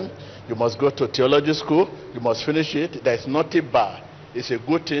 3 times. You must go to theology school. You must finish it. There is nothing bad. It's a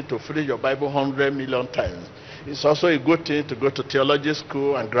good thing to finish your Bible 100 million times. It's also a good thing to go to theology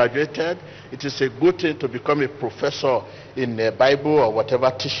school and graduated. It is a good thing to become a professor in the Bible or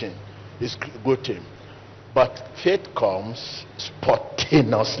whatever teaching. It's a good thing. But faith comes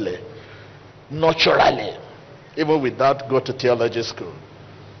spontaneously, naturally, even without go to theology school.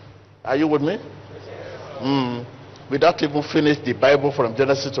 Are you with me? Without even finish the Bible from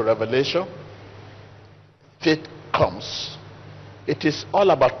Genesis to Revelation, faith comes. It is all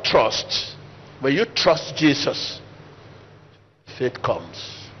about trust. When you trust Jesus, faith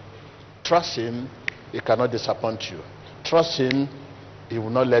comes. Trust him, he cannot disappoint you. Trust him, he will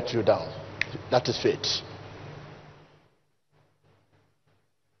not let you down. That is faith.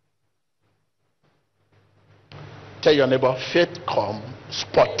 Tell your neighbor, faith comes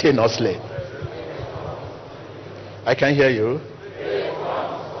spontaneously. I can hear you.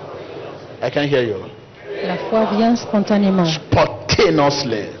 I can hear you. La foi vient spontanément.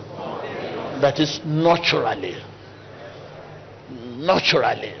 Spontaneously. That is naturally.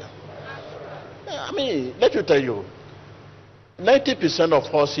 Naturally. I mean, let me tell you, 90%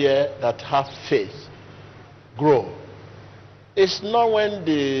 of us here that have faith grow. It's not when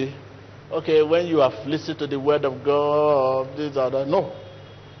when you have listened to the word of God, this or that. No.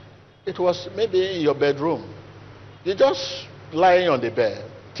 It was maybe in your bedroom. You just lying on the bed.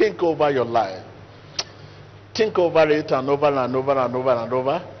 Think over your life. Think over it and over and over and over and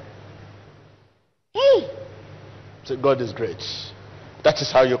over. So God is great. That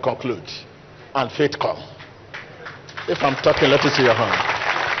is how you conclude. And faith come. If I'm talking, let me see your hand.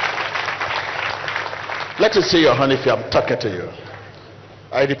 Let me see your hand if I'm talking to you.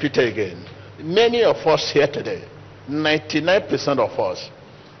 I repeat it again. Many of us here today, 99% of us,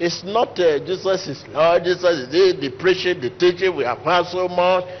 it's not Jesus is Lord, Jesus is the preaching, the teaching, we have heard so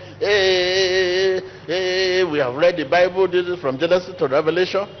much. We have read the Bible, this is from Genesis to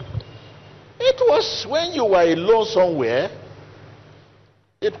Revelation. It was when you were alone somewhere.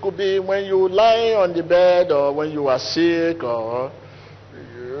 It could be when you lie on the bed or when you were sick or,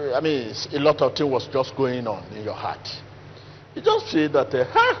 a lot of things was just going on in your heart. You just feel that,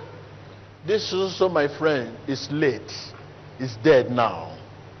 this is so my friend is late, is dead now.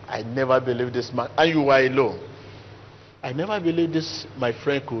 I never believed this man, and you were alone. I never believed this, my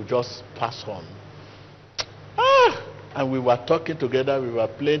friend could just pass on. And we were talking together, we were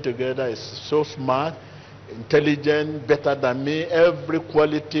playing together. He's so smart, intelligent, better than me. Every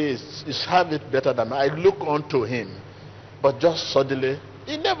quality is have it better than me. I look unto him. But just suddenly,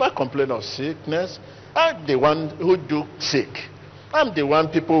 he never complained of sickness. I'm the one who do sick. I'm the one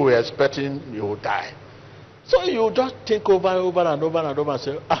people were expecting you will die. So you just think over and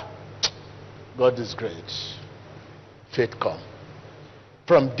say, God is great. Faith come.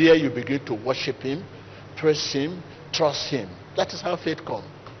 From there you begin to worship him, praise him, trust him. That is how faith comes.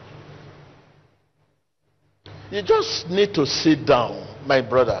 You just need to sit down, my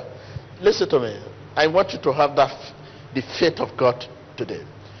brother. Listen to me. I want you to have the faith of God today.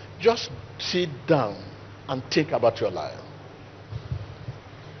 Just sit down and think about your life.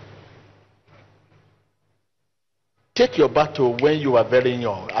 Take your battle when you are very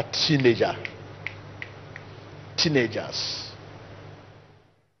young, a teenager. Teenagers.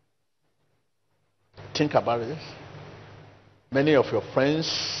 Think about it. Many of your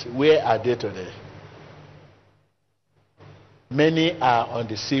friends, where are they today? Many are on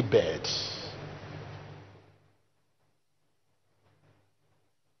the seabed.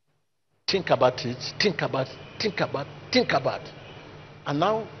 Think about it, think about. And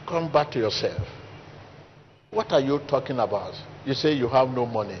now come back to yourself. What are you talking about? You say you have no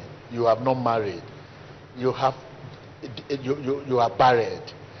money, you have not married, you are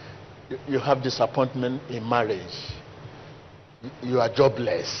buried, you have disappointment in marriage, you are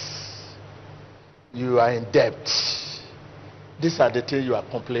jobless, you are in debt. These are the things you are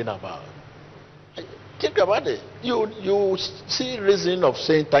complaining about. Think about it. You see reason of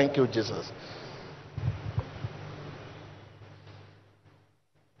saying thank you, Jesus.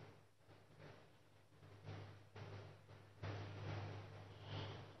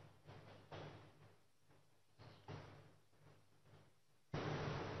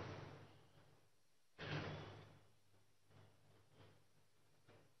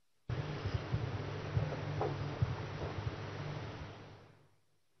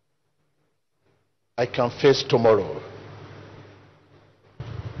 I can face tomorrow.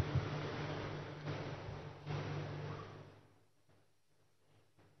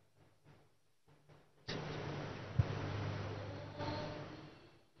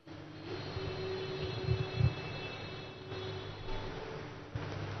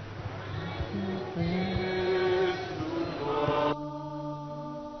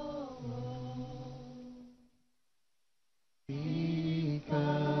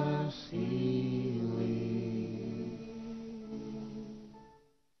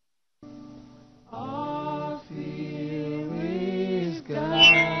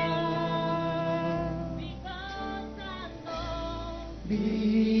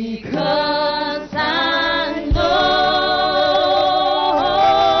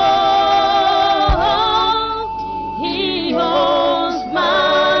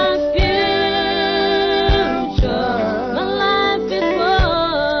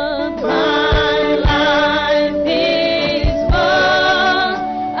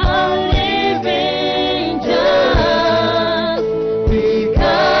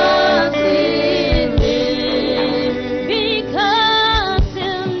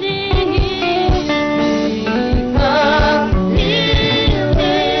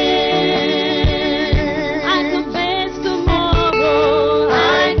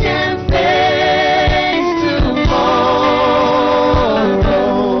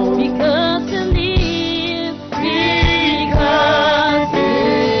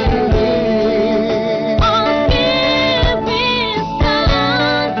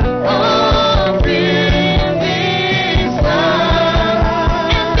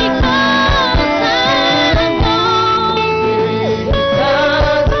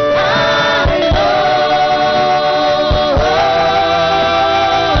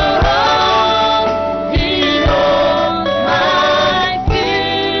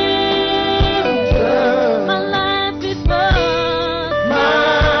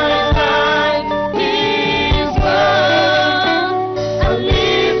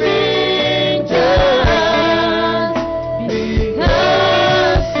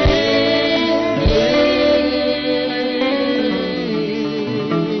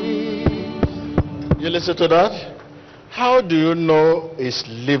 Listen to that. How do you know it's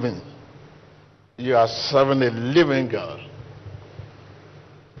living? You are serving a living God.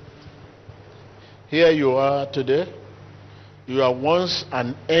 Here you are today. You are once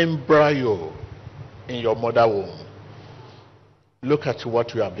an embryo in your mother womb. Look at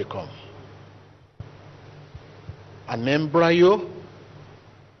what you have become. An embryo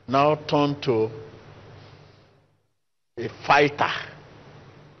now turned to a fighter.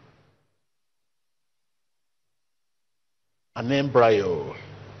 An embryo.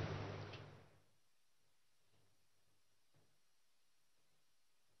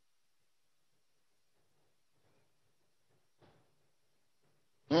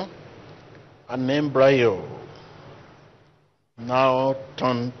 An embryo now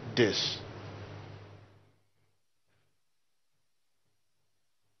turned this.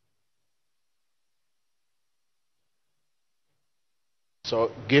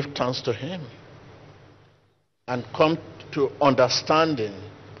 So give thanks to him and come to understanding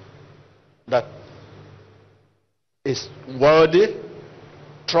that is worthy,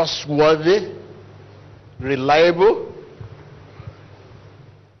 trustworthy, reliable.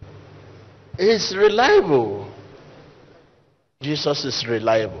 He's reliable. Jesus is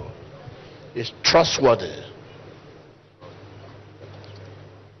reliable. He's trustworthy.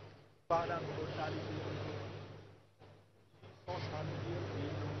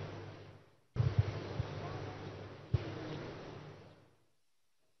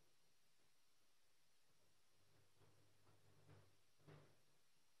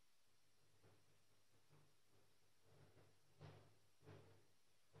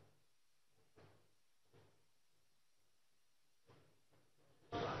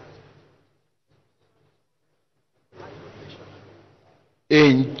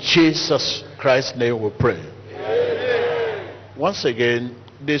 In Jesus Christ's name we pray. Amen. Once again,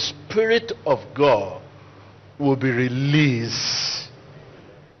 the Spirit of God will be released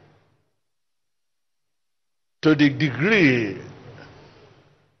to the degree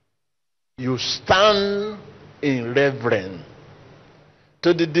you stand in reverence,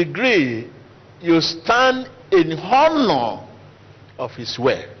 to the degree you stand in honor of his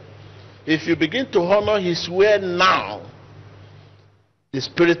word. If you begin to honor his word now, the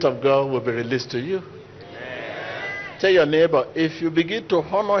Spirit of God will be released to you. Amen. Tell your neighbor, if you begin to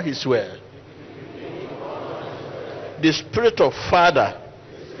honor his word, the Spirit of Father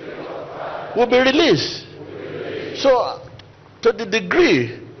will be released. So, to the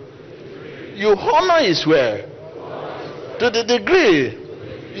degree you honor his word, to the degree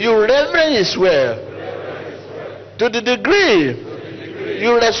you reverence his word, to the degree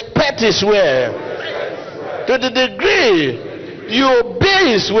you respect his word, to the degree you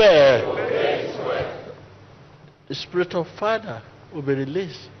obey his word, the Spirit of Father will be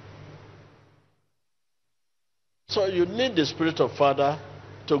released. So you need the Spirit of Father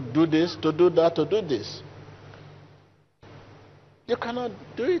to do this, to do that, to do this. You cannot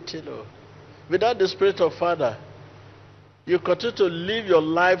do it, you know. Without the Spirit of Father, you continue to live your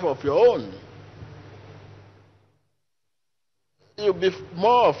life of your own. You'll be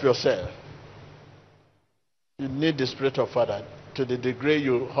more of yourself. You need the Spirit of Father to the degree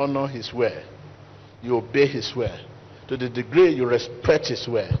you honor his word, you obey his word, to the degree you respect his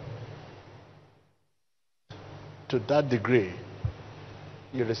word. To that degree,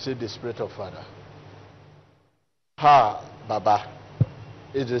 you receive the Spirit of Father. Ha, Baba.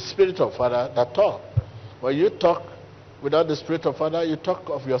 It's the Spirit of Father that talk. When you talk without the Spirit of Father, you talk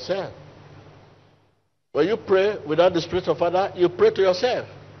of yourself. When you pray without the Spirit of Father, you pray to yourself.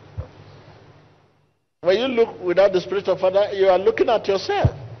 When you look without the Spirit of Father, you are looking at yourself.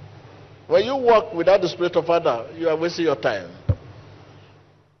 When you walk without the Spirit of Father, you are wasting your time.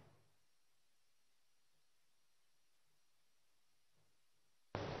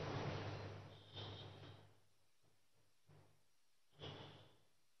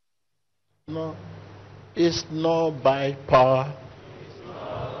 No, it's not by power.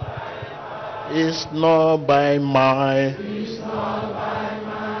 It's not by might.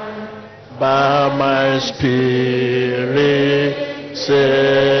 By my Spirit,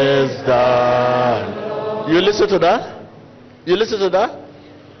 says that. You listen to that? You listen to that?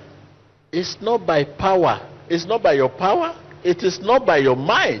 It's not by power. It's not by your power. It is not by your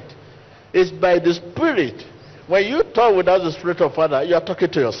might. It's by the Spirit. When you talk without the Spirit of Father, you are talking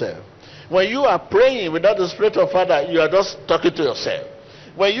to yourself. When you are praying without the Spirit of Father, you are just talking to yourself.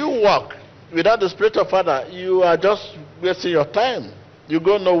 When you walk without the Spirit of Father, you are just wasting your time. You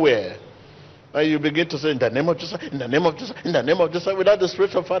go nowhere. And you begin to say, in the name of Jesus, in the name of Jesus, in the name of Jesus, without the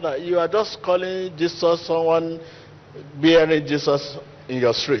Spirit of Father, you are just calling Jesus, someone bearing Jesus in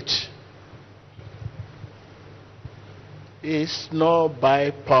your street. It's not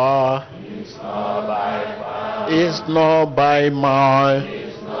by power. It's not by power. It's not by might.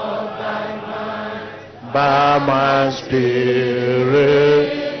 It's not by might. By my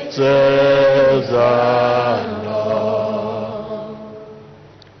Spirit, says the Lord.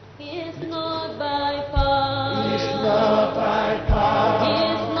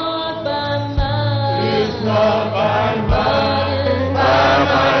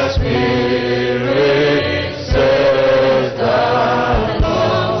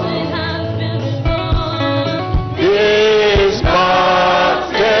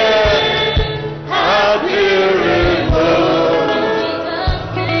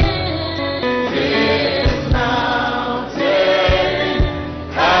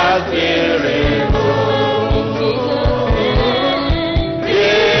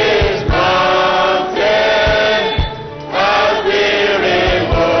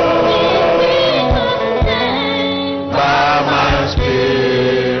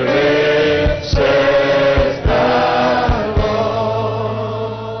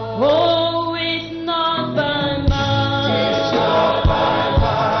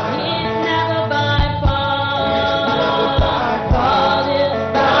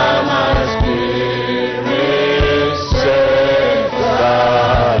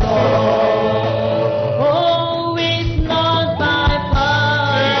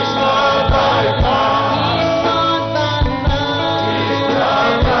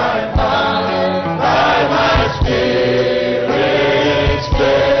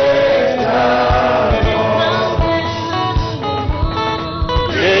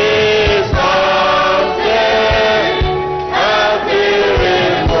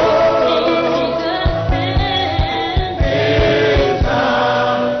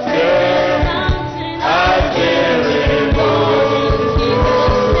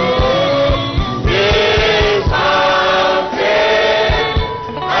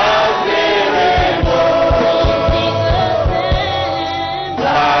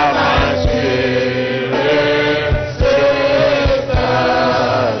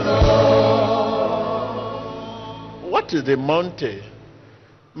 what is the Monte?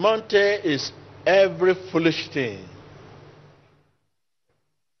 Monte is every foolish thing.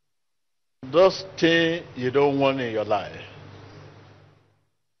 Those things you don't want in your life.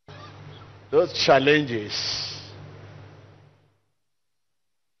 Those challenges.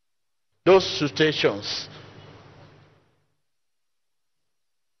 Those situations.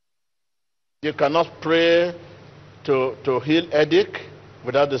 You cannot pray to heal headache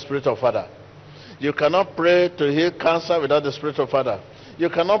without the Spirit of Father. You cannot pray to heal cancer without the Spirit of Father. You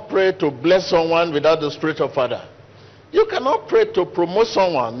cannot pray to bless someone without the Spirit of Father. You cannot pray to promote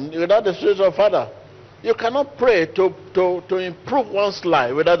someone without the Spirit of Father. You cannot pray to improve one's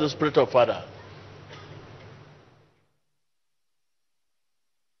life without the Spirit of Father.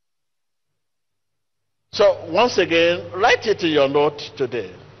 So once again, write it in your note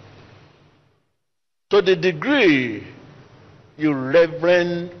today. To the degree you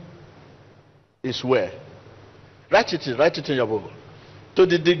reverend His word. Write it in your book. To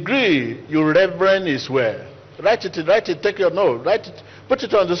the degree you reverend His word. Write it, take your note, write it, put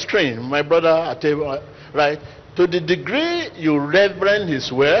it on the screen, my brother, right? To the degree you reverend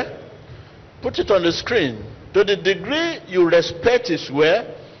His word, put it on the screen. To the degree you respect His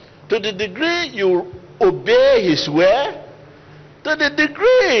word, to the degree you obey His word, to the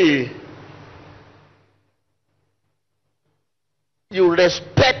degree you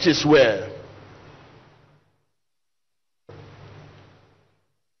respect His word,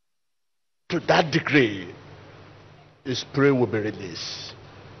 to that degree, His Spirit will be released.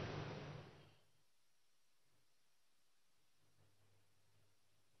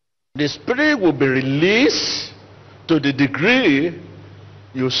 The Spirit will be released to the degree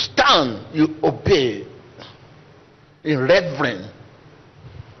you stand, you obey in reverence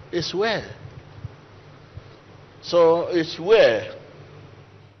His word. So it's where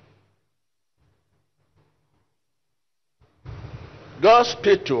God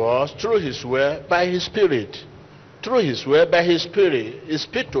speaks to us through His word by His Spirit. Through His word by His Spirit. He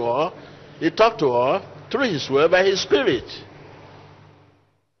speaks to us, He talks to us through His word by His Spirit.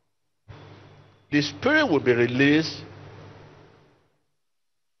 The Spirit will be released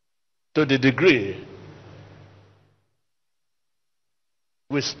to the degree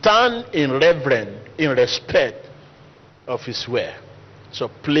we stand in reverence, in respect of His word. So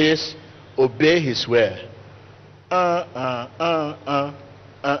please obey His word.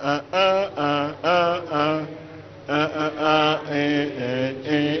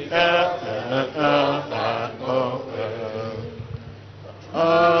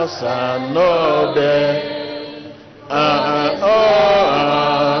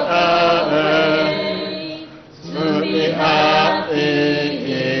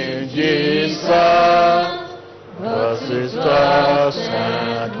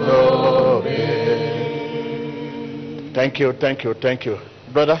 Thank you.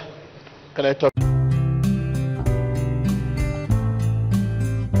 Brother, can I talk?